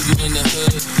rich, leave you in the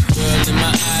hood. Girl, in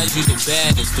my eyes, you the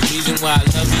baddest. The reason why I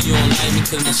love you, you don't like me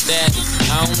cause my status.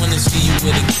 I don't wanna see you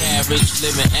with a carriage,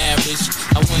 living average.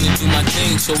 I wanna do my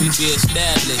thing so we be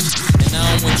established. And I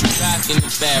don't want you rocking the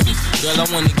fabric. Girl, I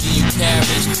wanna give you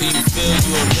carriage till you feel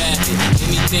you a rabbit.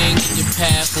 Anything in your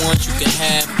path, once you can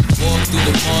have. Walk through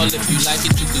the mall, if you like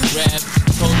it, you can grab.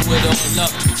 Total it all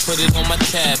up, put it on my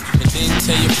tab. And then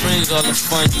tell your friends all the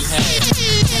fun you had.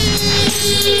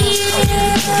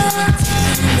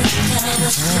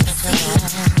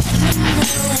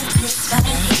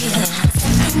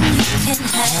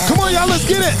 Come on, y'all, let's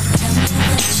get it.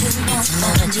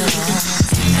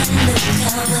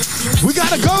 We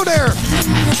gotta go there.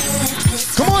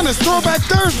 Come on, it's Throwback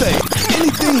Thursday.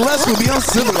 Anything less will be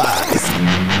uncivilized.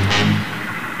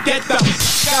 Get the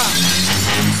sky.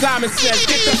 Simon says,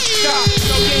 get the sky.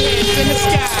 Throw your hands in the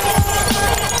sky.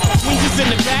 We just in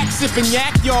the back sipping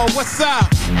yak, y'all. What's up?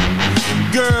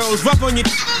 Girls, rub on your.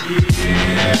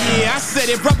 Yeah, I said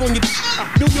it. Rub on your.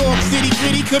 New York City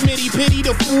gritty committee pity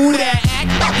the fool that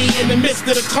act. Be in the midst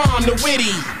of the calm, the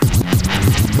witty.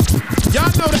 Y'all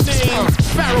know the name.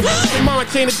 Pharaoh,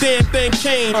 Vermont, ain't a damn thing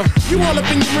changed. You all up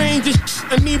in your range, just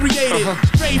inebriated.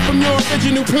 Straight from your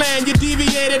original plan, you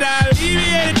deviated. I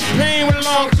alleviated the pain with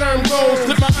long-term goals.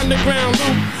 Slip my underground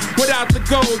loop without the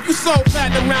gold. You so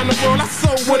fat around the world, I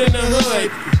so wood in the hood.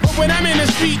 But when I'm in the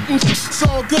street, it's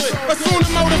all good. But soon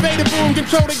the motivated boom,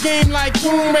 control the game like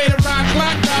boom. Ready to rock,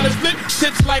 clock, dollars flip,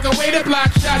 tips like a way to block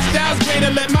shots. Styles way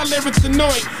to let my lyrics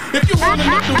annoy. If you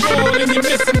holding up the wall, then you're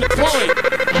missing the point.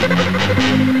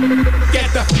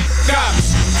 Get the f*** up.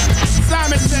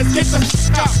 Simon says, get the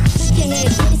f*** up.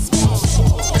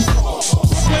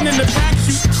 Brooklyn in the back,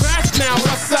 shoot crash now,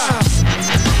 what's up?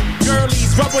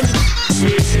 Girlies, rub on your.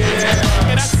 Yeah.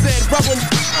 And I said, rub on your.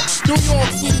 New York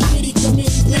City,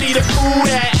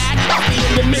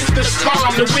 the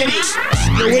calm, the witty.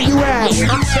 Yo, where you at?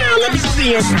 I'm down, let me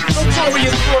see him.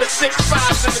 Notorious for the 6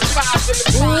 5s and the 5s and the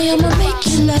 5s. Boy, I'ma make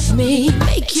you love me,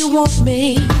 make you want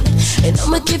me, and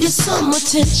I'ma give you some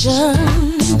attention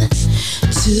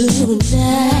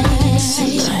tonight.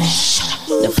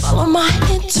 Now follow my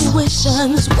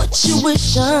intuitions, what you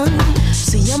wishin'.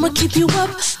 See, I'ma keep you up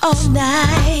all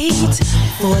night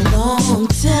for a long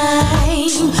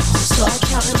time. So start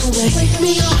counting away. Wake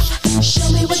me up, show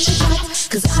me what you got,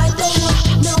 cause I don't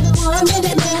want no 1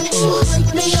 minute man.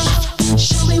 Wake me up,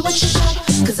 show me what you got,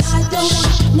 cause I don't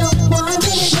want no 1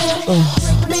 minute man.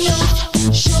 Wake me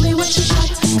up, show me what you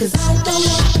got, cause I don't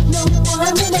want no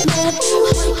 1 minute man.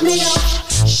 Wake me up,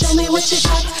 show me what you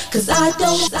got, cause I don't.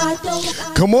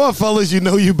 Come on, fellas, you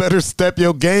know you better step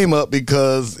your game up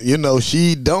because, you know,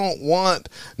 she don't want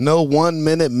no 1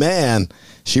 minute man.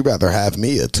 She'd rather have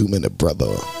me a 2 minute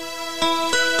brother.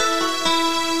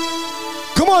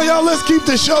 Come on, y'all, let's keep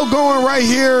the show going right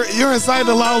here. You're inside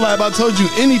the Loud Lab. I told you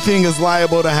anything is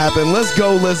liable to happen. Let's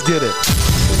go, let's get it.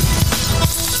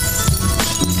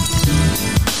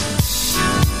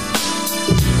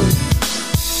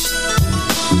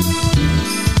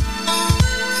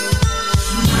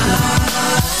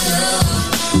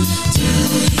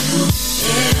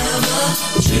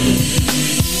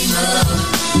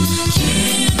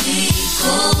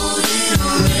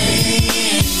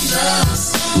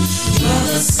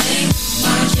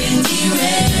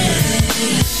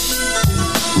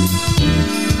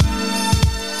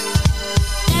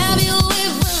 Have you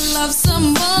ever loved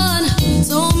someone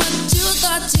so much you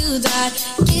thought you died?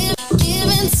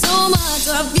 Giving so much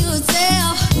of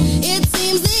yourself, it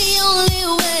seems the only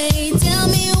way. Tell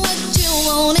me what you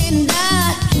want and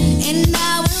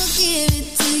I will give it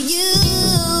to you.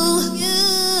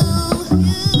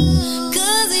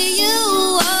 Cause you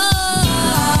are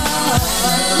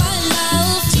my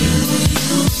love. Do you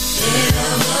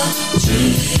ever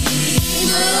dream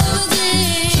of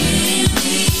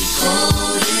me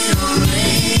cold in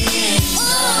rain? Oh,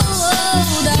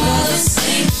 the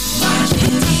same, my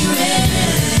candy red.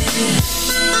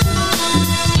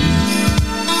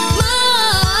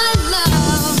 My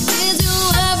love, did you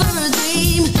ever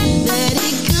dream that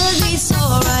it could be so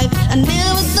right? I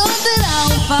never thought that I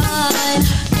would find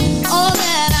all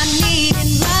that I need in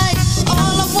life.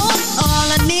 All I want, all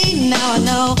I need, now I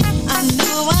know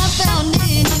I found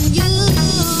it in you.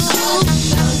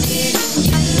 Found it in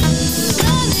you.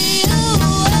 Found you,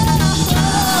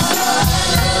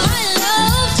 my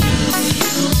love. Do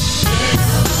you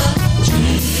ever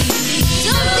dream?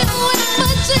 Don't you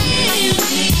ever dream?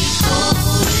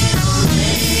 Cold in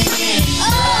rain.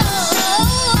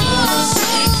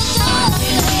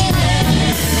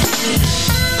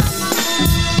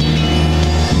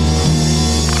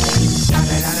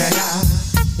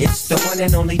 It's the one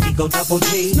and only Digo Double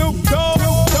G. Snoop Dogg.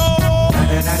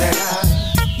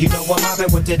 You know I'm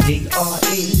mobbing with the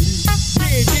D.R.E.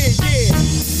 Yeah.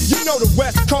 You know the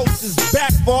West Coast is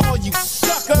back for all you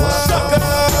suckers. So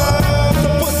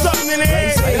put something in the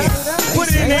air. Put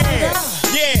it in the air.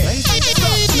 Yeah.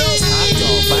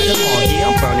 Yeah,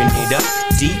 I'm burning it up.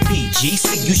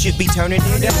 DPGC, you should be turning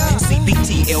it up.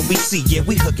 CBT, LBC, yeah,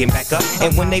 we hooking back up.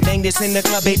 And when they bang this in the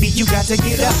club, baby, you got to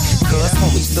get up. Cuz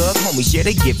homies, thug homies, yeah,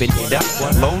 they giving it up.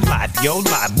 Low life, yo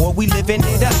life, boy, we living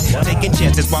it up. Taking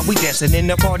chances while we dancing in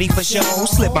the party for show.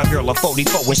 Slip my girl a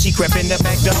 44 when she crept in the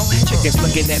back door. Chickens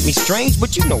looking at me strange,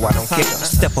 but you know I don't care.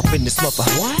 Step up in this mother,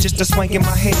 just a swank in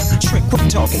my hair. Trick, quit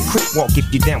talking, quick walk if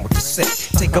you down with the set.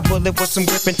 Take a bullet with some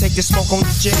grip and take the smoke on the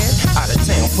jet. Out of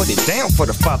town, put it down for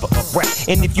the father of rap.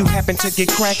 And if you happen to get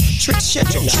cracked, trick,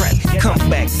 shut your trap. Come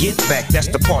back, get back, that's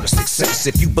the part of success.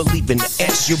 If you believe in the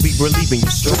S, you'll be relieving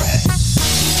your stress.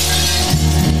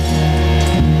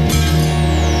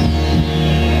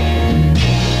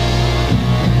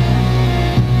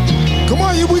 Come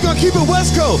on, we gonna keep it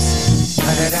West Coast.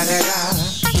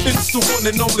 It's the one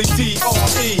and only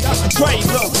D.R.E. Train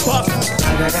love buck.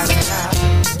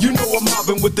 You know I'm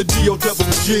mobbing with the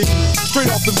D.O.G. Straight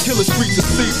off them killer streets of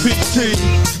CPT.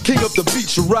 King up the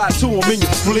beach, you ride to him in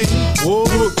your fleet. Whoa,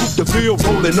 whoop the bill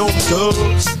rolling on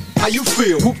dubs. How you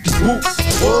feel? Whoop de whoop.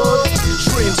 What?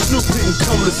 Dre and Snoop hitting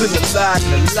colors in the lag.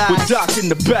 With Doc in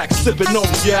the back, sipping on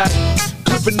yak.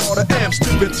 Clip Pimping all the amps,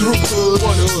 tripping through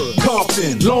hood.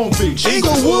 Compton, Long Beach,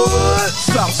 Inglewood,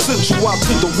 South Central out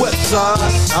to the west side.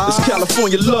 It's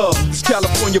California love, it's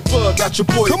California bug. Got your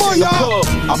boy Come on, in the y'all.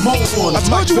 pub. I'm on one. I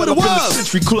told you what it in the was.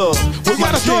 Century Club with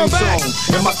my jeans on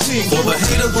and my team. For the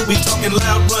hater who be talking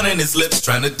loud, running his lips,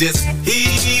 trying to diss,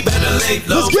 he better lay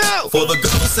low. Let's go. For the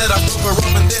girl said I broke her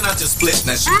up and then I just split.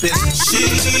 Now she pissed,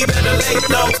 she better lay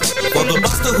low. For the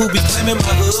buster who be claiming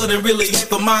my hood and really ain't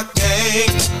for my gang,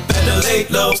 better lay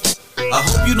low. I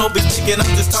hope you don't be thinking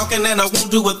I'm just talking and I won't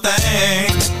do a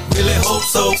thing. Really hope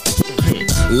so.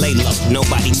 Lay low,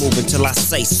 nobody move until I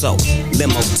say so.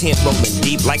 Limo tent rolling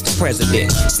deep like the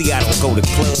president. See, I don't go to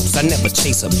clubs, I never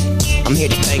chase them. I'm here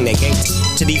to bang that game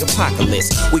to the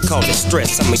apocalypse. We call it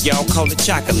stress, some of y'all call it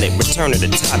chocolate. Return of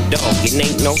the top dog, it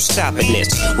ain't no stopping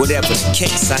this. Whatever the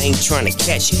case, I ain't trying to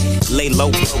catch it. Lay low,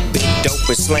 blow big dope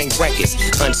and slang records.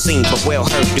 Unseen but well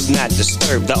heard, do not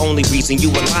disturb. The only reason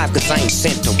you alive, cause I ain't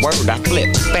sent a word. I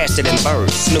flip faster than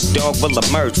birds. Snoop Dogg will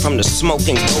emerge from the smoke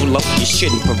and go low. You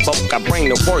shouldn't provoke, I bring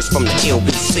the worst from the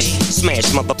LBC.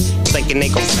 Smash mother thinking they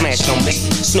gon' smash on me.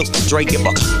 Snoop and Dre give a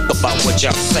about what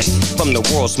y'all say. From the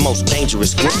world's most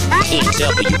dangerous group,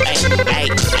 NWA. I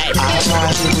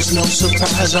rise, it was no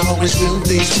surprise. I always knew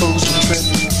these fools would trip.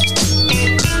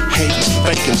 Hate,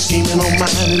 faking, scheming on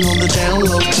mine and on the down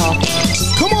low talk.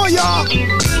 Come on, y'all.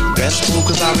 Best fool,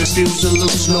 cause I refuse to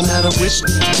lose no matter which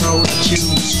road I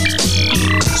choose.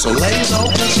 So lay low,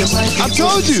 cause you might be. I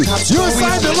told you, you're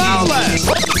inside the Loud Lab.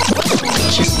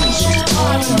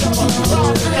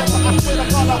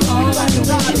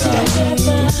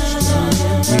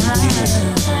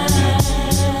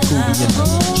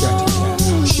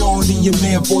 Shorty, your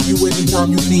man for you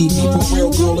anytime you need me. For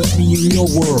real, girl, it's me in your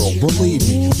world. Believe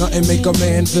me, nothing make a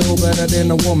man feel better than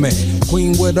a woman.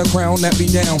 Queen with a crown that be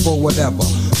down for whatever.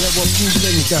 There are few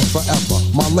things that's forever.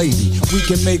 My lady, we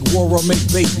can make war or make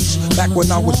babies. Back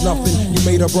when I was nothing, you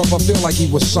made a brother feel like he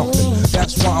was something.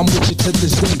 That's why I'm with you to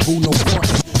this day, boo, no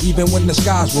frontin'. Even when the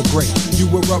skies were gray, you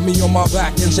would rub me on my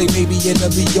back and say, baby, it'll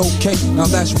be okay. Now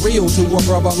that's real to a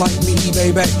brother like me,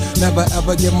 baby. Never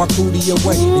ever give my cootie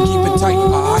away and keep it tight,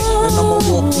 alright? And I'ma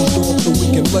walk these doors so we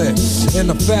can live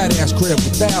in a fat ass crib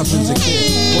with thousands of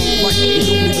kids. Like, you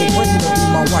don't even bring to be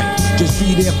my wife. Just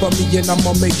be there for me and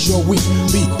I'ma make sure we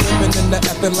be living in the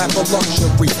effing lap of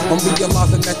luxury. I'm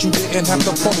realizing that you didn't have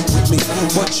to fuck with me,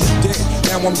 but you did.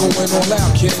 Now I'm going all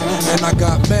out, kid, and I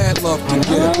got mad love to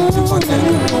give to my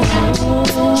nigga.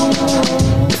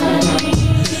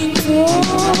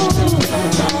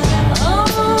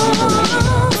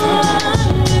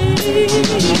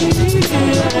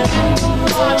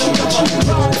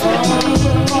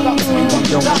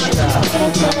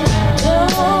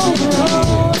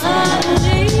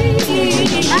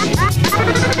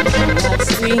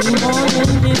 Sweet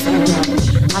morning dew,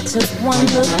 I took one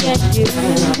look at you,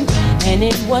 and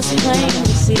it was plain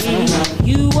to see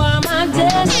you are my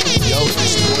destiny. Yo,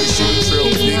 this boy Shooter Trill,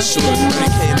 Big Shooter,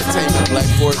 30K Entertainment, Black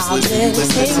Forbes listening. You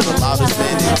listening to the loudest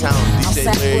man in town, DJ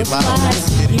Larry Loud.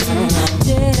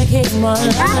 Dedicate my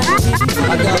life.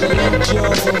 I got a little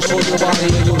Jones for your body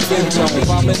and your skin tone.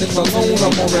 5 minutes alone,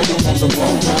 I'm already on the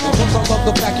road. Plus I love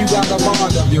the fact you got a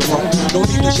mind of your own. No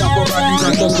need to shop around, you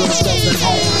got the good stuff at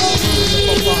home. If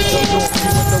I rock the north, you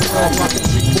in the world, rockin'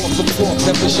 3/4 support,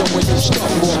 never showing your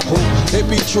stuff, boy. It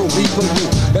be true, be for you,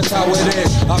 that's how it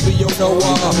is. I be your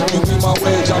Noah, you be my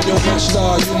wedge, I'm your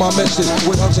star, you my missus,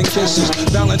 with hugs and kisses,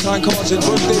 Valentine cards and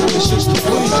birthday wishes.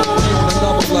 Please, be on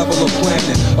another level of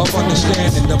planning, of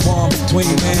understanding the bond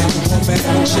between man and woman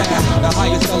and child, the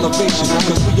highest elevation,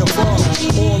 cause we above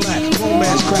all that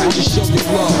romance crap, just show your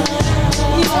love.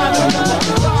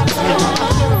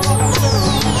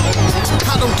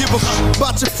 I don't give a fuck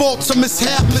about your faults or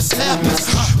mishaps.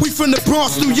 We from the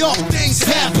Bronx, New York, things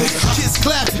happen. Kids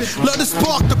clapping, love to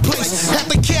spark the place. Half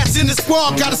the cats in the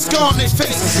squad got a scar on their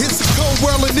face. It's a cold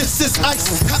world and this is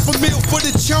ice. $500,000 for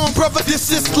the charm, brother,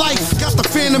 this is life. Got the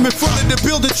Phantom in front of the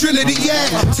building, Trinity, yeah.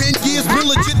 10 years, real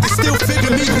legit, they still figure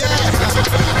me out.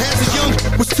 As a young,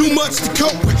 was too much to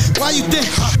cope with. Why you think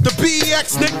the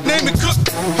BX nickname it Cook?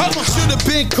 I should have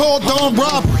been called on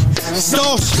robbery,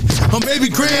 extortion, or maybe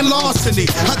grand larceny.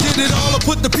 I did it all, I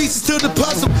put the pieces to the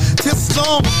puzzle. Just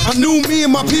long, I knew me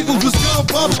and my people was gonna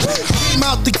bubble. Came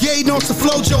out the gate on some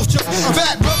flojo.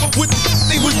 Fat brother with the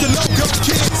they was the logo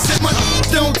kid. Said my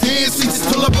don't dance, we just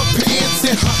pull up our pants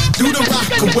and do the rock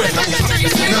away.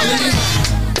 Now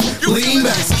lean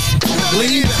back,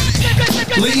 lean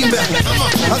back, lean back.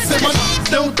 I said my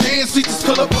don't dance, we just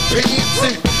pull up our pants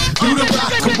and do the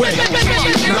rock away.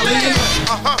 Now lean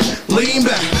back, Lean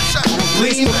back.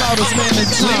 Lean back.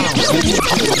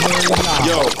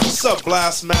 Yo, what's up,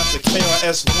 Blastmaster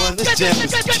KRS-One? This jam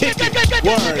is kicking.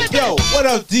 Word. Yo, what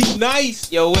up, D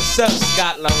Nice? Yo, what's up,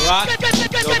 Scott LaRock?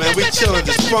 Yo, man, we chillin'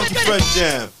 this funky fresh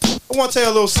jam. I want to tell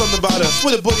you a little something about us.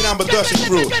 We're the Boogie Down Production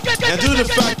crew. And due to the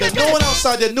fact that no one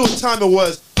outside there knew what time it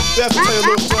was, we have to tell you a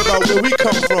little story about where we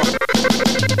come from.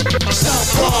 South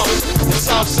Bronx, the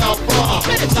South Bronx,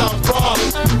 South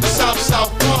Bronx, the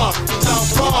South Bronx,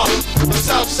 South Bronx, the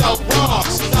South Bronx,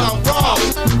 South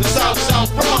Bronx, the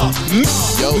South Bronx.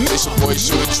 Yo, it's your boy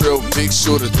Shooter Trill, Big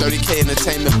Shooter, 30K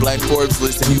Entertainment, Black Forbes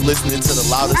list, and you listening to the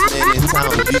loudest man in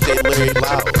town, DJ Larry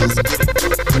Loud. Let's get it.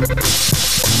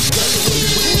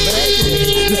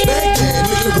 This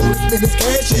Baghdad, nigga wanna spend his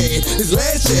cash, yeah. His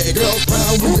last yeah, girls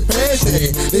proud with the pass,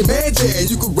 yeah. They mad, yeah,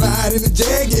 you could ride in the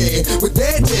Jag, yeah. With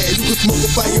that, yeah, you could smoke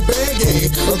a fire bag,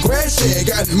 yeah. A grass, yeah,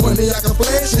 got money I can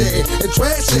flash, yeah. And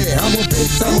trash, yeah, I'm a big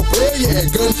time player, yeah.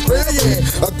 Gun spray, yeah.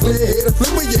 A clear head, a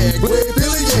flipper, yeah. Grey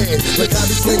Billy, yeah. Like I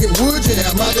be slinging wood,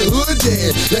 yeah. I'm out the hood,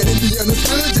 yeah. Let it be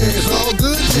understood, yeah. It's all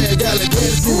good, yeah. Got a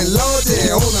gas, see me loud,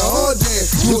 yeah. On the hard, yeah.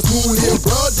 You a smooth here,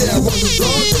 broad, yeah. I want to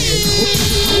draw,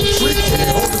 yeah. Trick,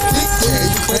 yeah. On the stick, yeah.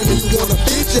 You claim you wanna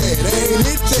bitch, yeah. They ain't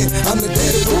it, yeah. I'm the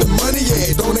daddy with the money,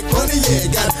 yeah. Don't act funny,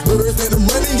 yeah. Got birds and I'm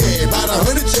running, yeah. About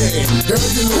 100, yeah. Girl,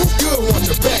 you look good, want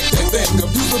you back that thing up.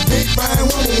 You a big fine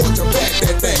woman, want you back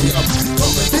that thing up.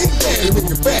 Come a big daddy when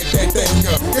you back that thing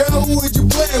up. Girl, who would you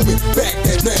playing with? Back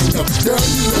that thing up. Girl,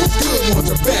 you look good, want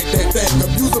you back that thing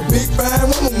up. You a big fine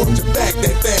woman, want you back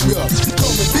that thing up.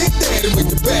 Come a big daddy when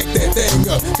you back that thing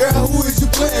up. Girl, who is you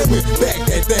playing with? Back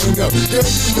that thing up. Girl,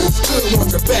 you look good,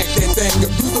 want you back that thing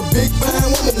up. You a big fine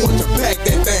woman, want you back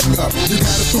that thing up. You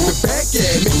gotta swoop it back,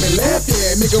 yeah. Make me laugh,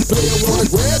 yeah. Make a player wanna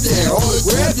grab, yeah. All the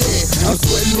grab, yeah. I'm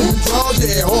sweating in the drawers,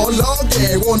 yeah. All log,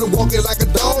 yeah. Wanna walk it like a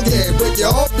dog, yeah. Break you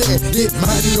off, yeah. Get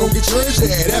mine, you gon' get yours,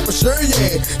 yeah. That for sure,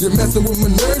 yeah. You're messing with my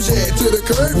nerves, yeah. To the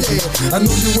curb, yeah. I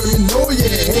know you women know,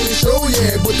 yeah. Ain't a show,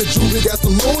 yeah. But the jewelry got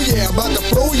some more, yeah. I'm about to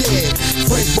flow, yeah.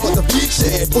 Frank bought the beach,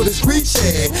 yeah. For the street,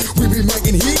 yeah. We be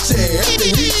making heat, yeah. After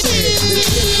heat, yeah. The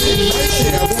chips in the night,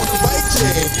 yeah. I want to bite,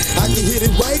 yeah. I can hit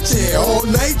it right, yeah. All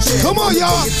night, yeah. Come on,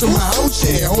 y'all. Get to my house,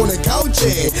 yeah. On the couch,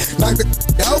 yeah. Knock the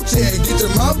out, yeah. Get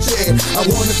your mouth, yeah. I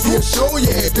wanna see a show,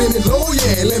 yeah. Bend it low,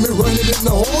 yeah. Let me run it in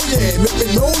the hole, yeah. Make me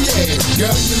know, yeah.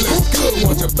 Girl, you look good,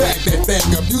 want you back that thing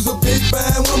up. You's a big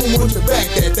fine woman, want you back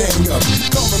that thing up.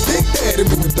 Call me Big Daddy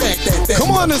when you back that thing up.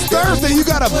 Come on, it's Thursday. You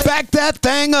gotta back that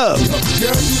thing up.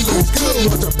 Girl, you look good,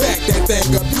 want you back that thing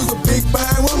up. You's a big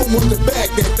fine woman, want you back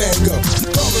that thing up.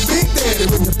 Call me Big Daddy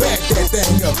when you back that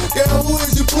thing up. Girl, who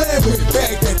is you playing with?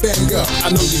 Back that thing up. I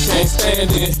know you can't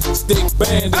stand it. Stick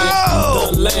bandit.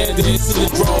 Done landed. See the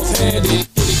draws handed. Hit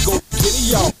it, go get it,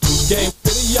 y'all. Game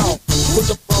fit it, y'all. Put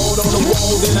the phone on the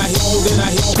wall, then I hit.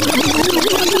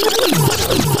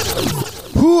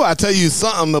 Whew, I tell you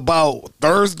something about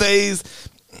Thursdays.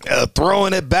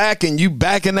 Throwing it back and you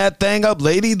backing that thing up,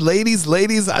 ladies.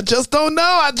 I just don't know.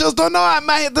 I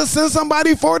might have to send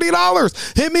somebody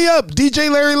 $40. Hit me up,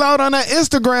 DJ Larry Loud on that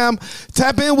Instagram.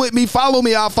 Tap in with me, follow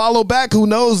me. I'll follow back. Who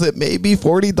knows? It may be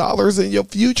 $40 in your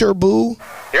future, boo.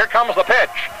 Here comes the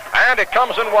pitch, and it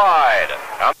comes in wide.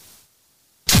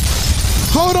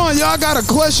 Hold on, y'all. I got a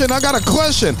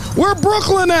question. Where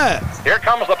Brooklyn at? Here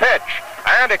comes the pitch,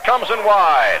 and it comes in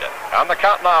wide. And the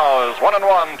count now is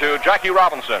 1-1 to Jackie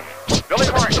Robinson. Billy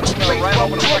Martin right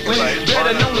over to second base.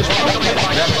 Better known as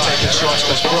never taking shorts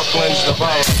because Brooklyn's the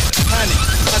borough. Panic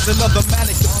as another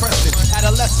manic depression.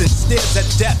 Adolescent stares at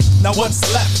death. Now what's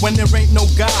left when there ain't no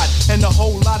God and a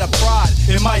whole lot of pride?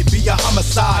 It might be a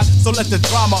homicide, so let the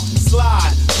drama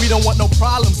slide. We don't want no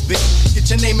problems, big. Get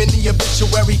your name in the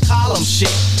obituary column, shit.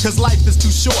 Cause life is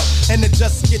too short and it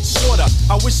just gets shorter.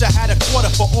 I wish I had a quarter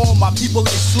for all my people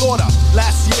they slaughter.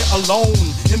 Last year alone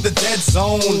in the dead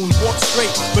zone. Walk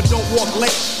straight, but don't walk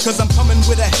late. Cause I'm coming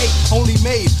with a hate only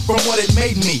made from what it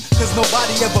made me. Cause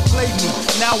nobody ever played me.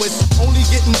 Now it's only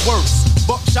getting worse.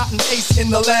 Buckshot and ace in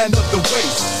the land of the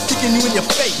waste. Kicking you in your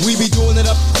face. We be doing it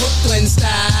up Brooklyn style.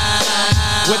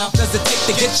 What does it take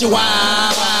to get you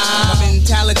wild? My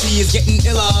mentality is getting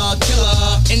iller.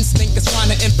 Killer instinct is trying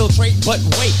to infiltrate, but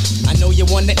wait. I know you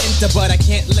want to enter, but I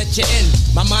can't let you in.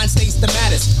 My mind stays the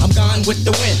maddest. I'm gone with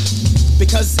the wind.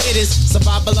 Because it is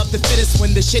survival of the fittest.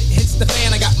 When the shit hits the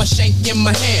fan, I got my shank in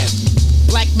my hand.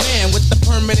 Black man with the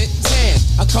permanent tan.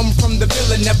 I come from the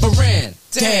villa, never ran.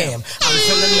 Damn, I'm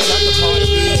feeling another part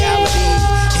of reality.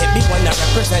 Hit me when I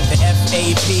represent the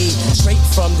FAP. Straight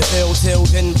from the field till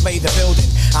then play the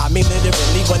building. I mean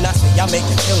literally when I say I make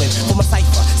a killing. For my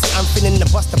cipher, see I'm finna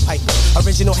bust the pipe.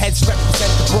 Original heads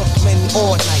represent the Brooklyn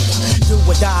all-nighter. Do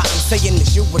or die, I'm saying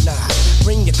it's you and I.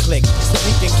 Bring your click so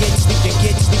we can get.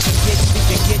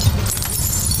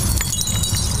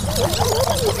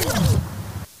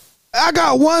 I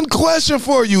got one question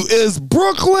for you. Is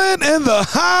Brooklyn in the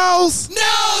house?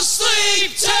 No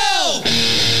sleep till.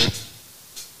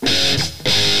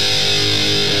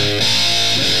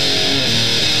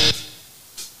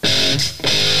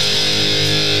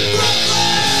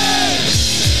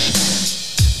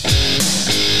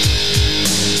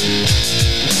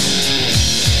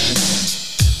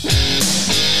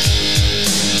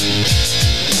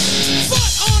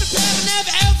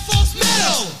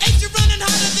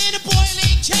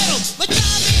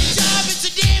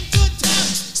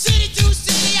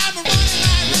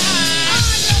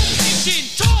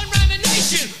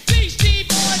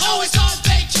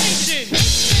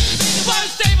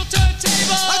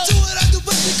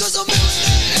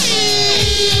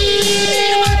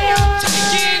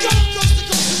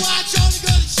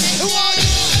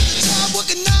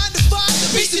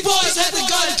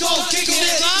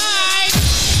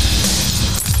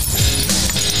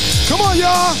 Come on,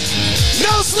 y'all.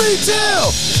 No sleep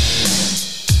till.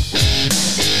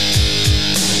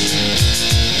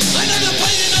 Another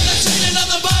plate, another chain,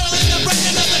 another bottle, and the brain,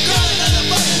 another girl, another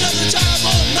butt, another job.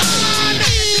 Oh, my.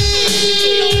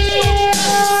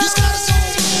 He's got his own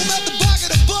room at the back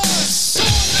of the bus.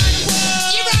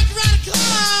 You rock around the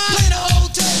clock. Play the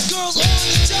hotels, girls on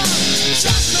the job.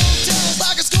 Shots in hotels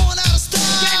like it's going out of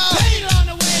style. Get paid on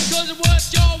the way because it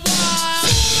was your wife.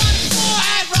 Fool on the floor,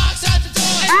 add rocks out the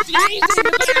door. And if you ain't seen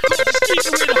the back, go to street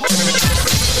with a hole.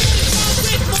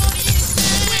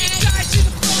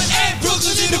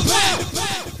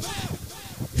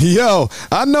 Yo,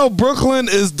 I know Brooklyn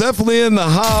is definitely in the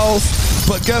house,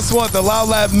 but guess what? The Loud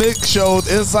Lab mix showed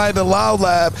inside the Loud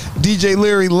Lab. DJ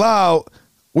Larry Loud.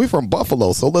 We from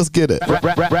Buffalo, so let's get it.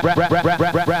 Brownsville.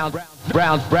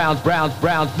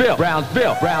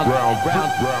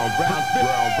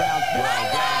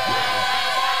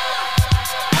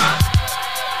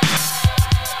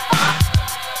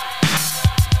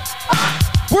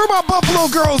 Where my Buffalo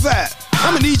girls at?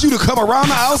 I'm gonna need you to come around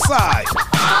the outside.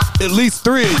 At least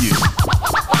 3 of you.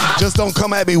 Just don't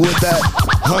come at me with that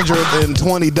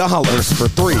 $120 for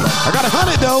 3. I got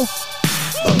 100 though.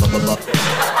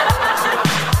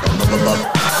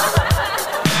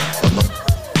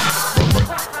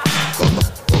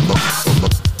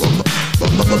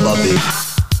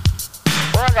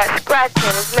 Well, that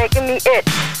scratching is making me itch.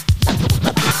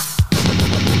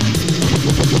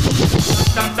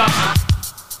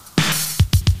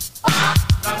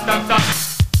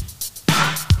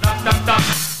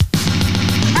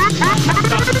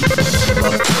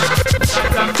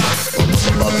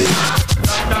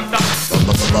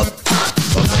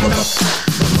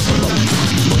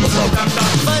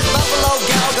 Buffalo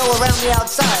gal go around the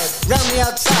outside, round the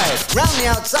outside, round the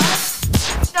outside.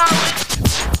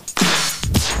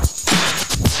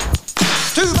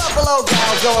 Two buffalo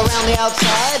gals go around the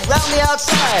outside, round the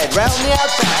outside, round the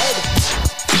outside.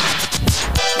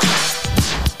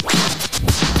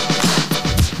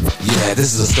 Yeah,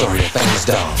 this is a story of famous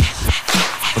dog.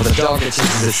 For the dog that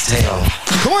chases its tail.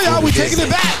 Come on, y'all, we taking it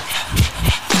back.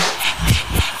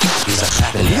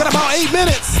 We got about 8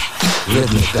 minutes.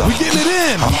 Rhythmic dog. We getting it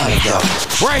in. Harmonic dog.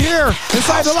 Right here,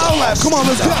 inside the Loud Lab. Come on,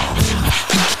 let's go.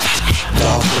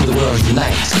 Dogs of the world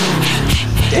unite.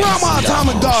 Where are my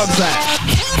atomic dogs at?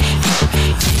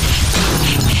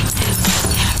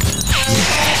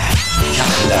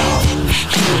 Counting dog.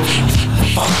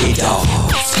 Funky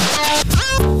dogs.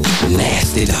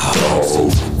 Nasty dogs.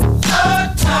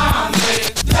 Atomic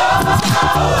dog.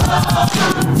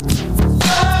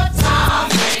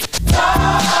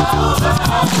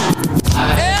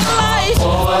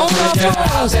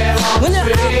 When they're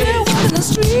out there walking the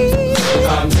street,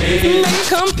 they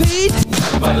compete.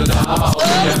 But the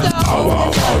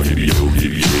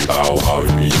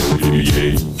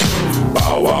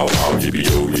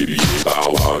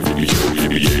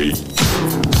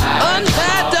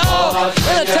unbad dog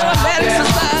in a telematic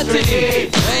society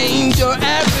ain't your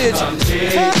average.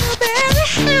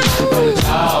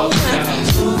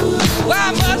 Why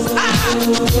must I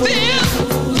feel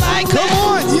like Come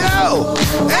on, yo.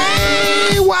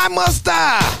 Hey, why must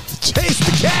I chase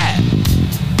the cat?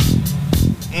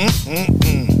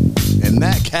 And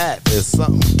that cat is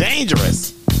something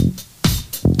dangerous.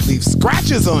 Leave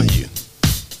scratches on you.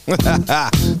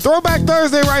 Throwback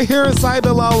Thursday right here inside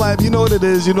the Loud Lab. You know what it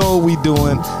is. You know what we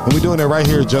doing. And we're doing it right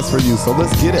here just for you. So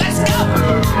let's get it. Let's go.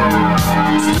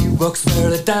 He walks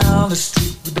early down the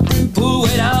street with the brim pulled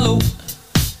way down low.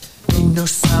 Ain't no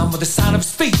sound but the sound of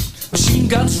his feet. Machine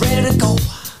guns ready to go.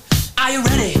 Are you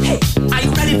ready? Hey, are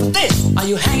you ready for this? Are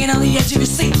you hanging on the edge of your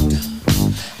seat?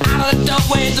 Out of the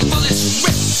doorway, the bullets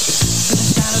rip.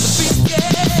 Down of the beat, yeah.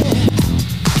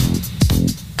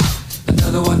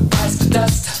 Another one bites the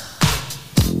dust.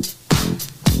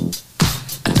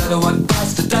 Another one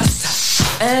bites the dust.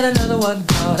 And another one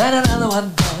gone, and another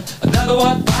one gone. Another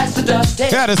one bites the dust.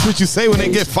 Yeah, that's what you say when they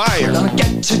get fired.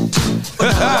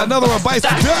 Another one bites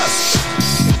the dust.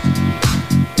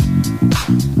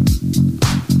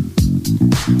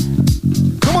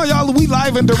 Come on, y'all. We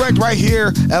live and direct right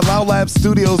here at Loud Lab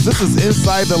Studios. This is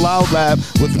Inside the Loud Lab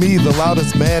with me, the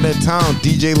loudest man in town,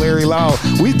 DJ Larry Loud.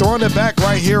 We throwing it back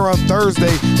right here on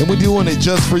Thursday, and we're doing it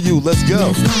just for you. Let's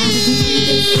go.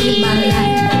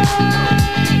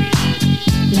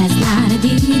 Last night a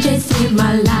DJ saved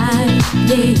my life,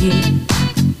 yeah.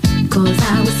 Cause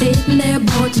I was sitting there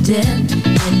bored to death,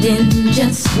 and in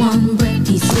just one breath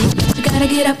he said, you gotta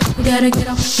get up, you gotta get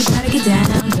off, you gotta get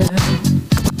down, girl.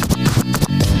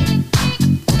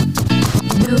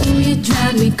 You know you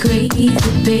drive me crazy,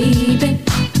 baby.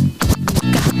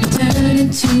 You got me turning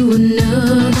into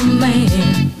another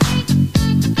man.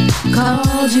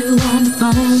 Called you on the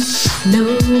phone, no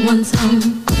one's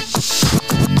home.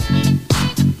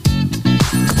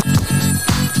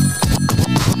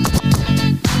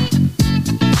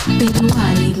 Baby, why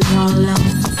leave me all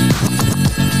alone?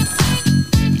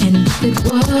 And if it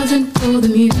wasn't for the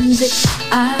music,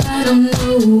 I don't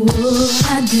know what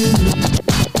I'd do.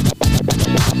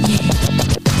 Yeah.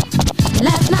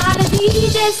 Last night a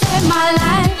DJ saved my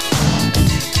life.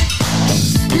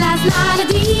 Last night a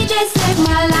DJ saved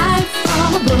my life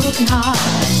from a broken heart.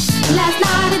 Last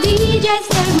night a DJ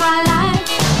saved my life.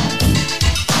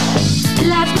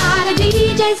 Last night a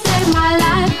DJ saved my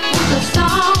life with a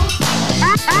song.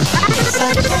 It's a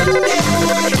candy.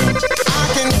 I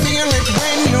can feel it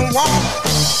when you walk.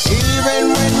 Even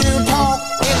when you talk,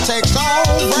 it takes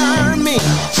over me.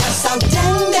 Just so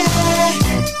tender.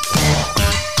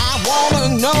 I wanna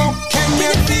know, can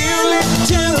you feel it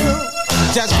too?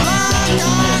 Just like I do.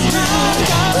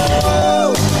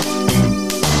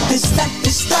 This stuff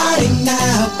is starting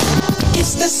now.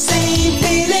 It's the same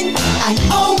feeling I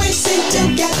always seem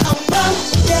to get from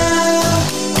you.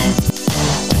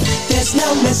 There's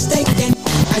no mistaking,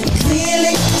 I'm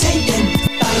clearly taken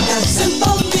by the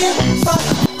simple mere thought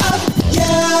of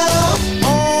you.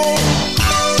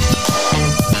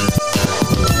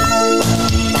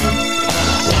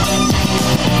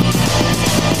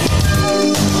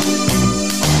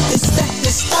 This stuff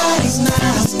is starting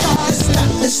now. This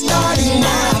stuff is starting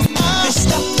now. This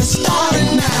stuff is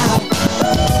starting now.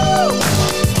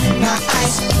 My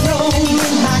eyes roll in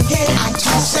my head. I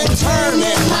toss and turn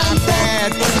in my bed.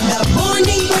 In the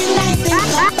morning when I think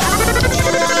about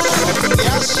you.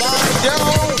 Yes, I do.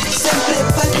 Simply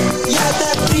put, you're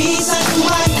the reason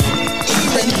why.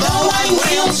 Even though I'm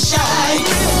real shy,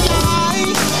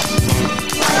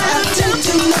 I attempt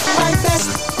to look my best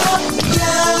for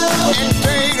you.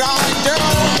 Indeed I do.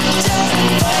 Just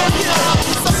for you.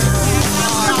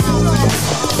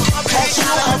 Cause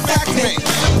you affect me.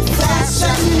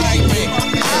 Fascinate me. I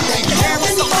thank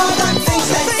heaven for the things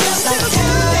that feel so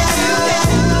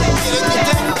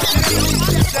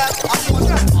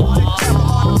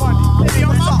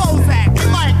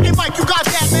Hey, Mike, you got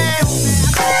that, man?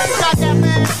 You got that,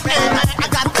 man? Hey, man, I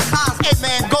got the cosmos. Hey,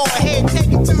 man, go ahead,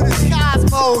 take it to the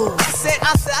cosmos. I said,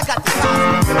 I got the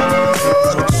cosmos.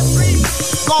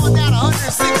 Going down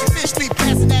 165th Street,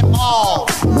 passing that ball.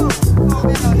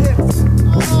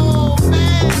 Oh,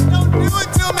 man, don't do it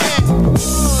to me.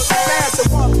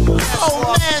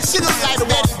 Oh, man, she look like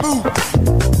Betty Boop.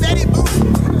 Betty Boop.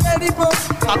 Betty Boop.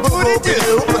 I booty do.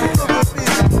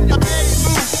 Betty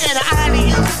Boop and the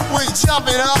alley-oop was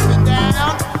jumping up and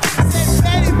down. I said,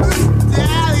 Betty Boop, the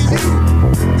alley-oop.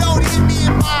 Don't hit me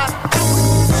in my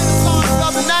song the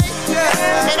other night.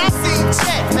 Man, I seen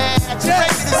Chet, man.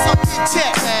 Chet is something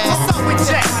Chet, man. What's up with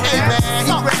Chet? Hey, man,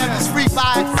 he grabbed his free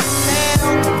bite.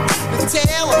 The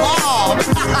tail of all.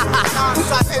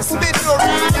 And spin it around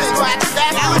and go at the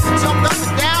back. I jumped up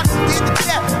and down and did the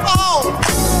step. Oh!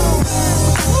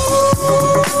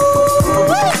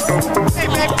 Hey,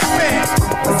 man, come here.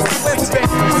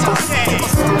 What's up, man?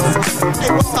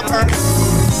 Hey, what's up, Ernie?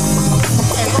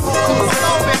 Hey, what's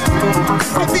up, man?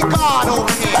 Hey, be God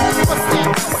over here. What's that?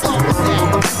 What's up with that?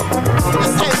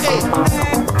 Let's say, hey.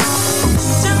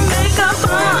 Jamaica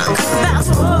funk, that's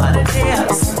what it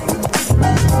is.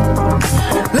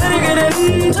 Let me get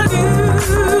into you.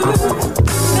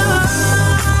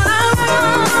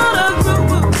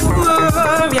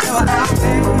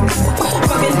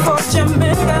 Fucking for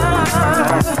Jamaica.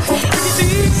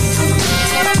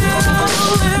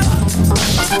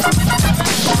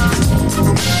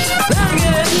 Let me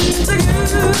get into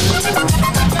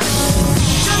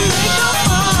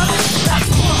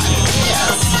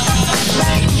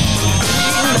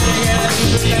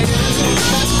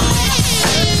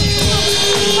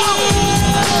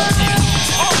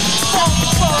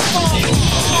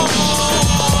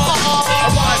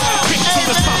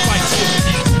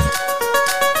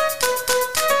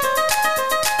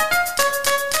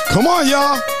on,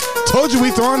 y'all. Told you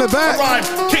we throwing it back.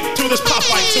 Rhyme, kick to this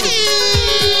Popeye tune.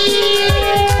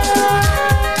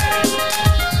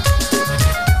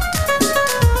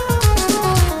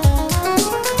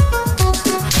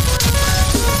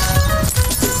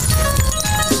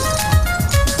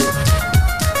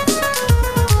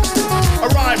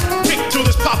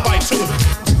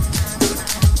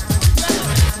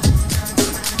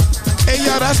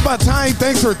 That's my time.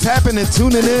 Thanks for tapping and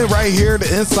tuning in right here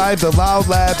to Inside the Loud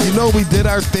Lab. You know we did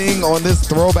our thing on this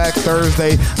Throwback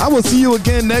Thursday. I will see you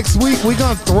again next week. We're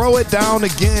going to throw it down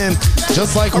again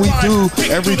just like we do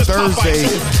every Thursday.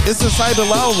 It's Inside the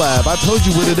Loud Lab. I told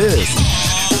you what it is.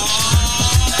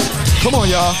 Come on,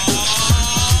 y'all.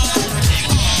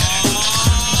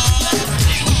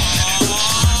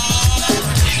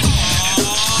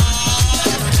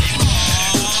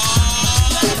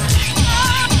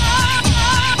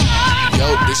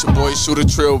 It's your boy Shooter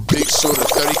Trill, Big Shooter,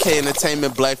 30K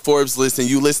Entertainment, Black Forbes list, and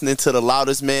you listening to the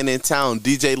loudest man in town,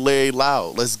 DJ Larry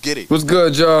Loud. Let's get it. What's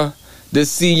good, y'all?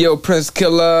 This CEO Prince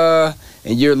Killer,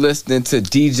 and you're listening to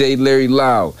DJ Larry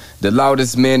Loud, the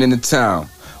loudest man in the town.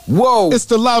 Whoa! It's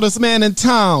the loudest man in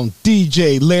town,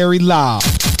 DJ Larry Loud.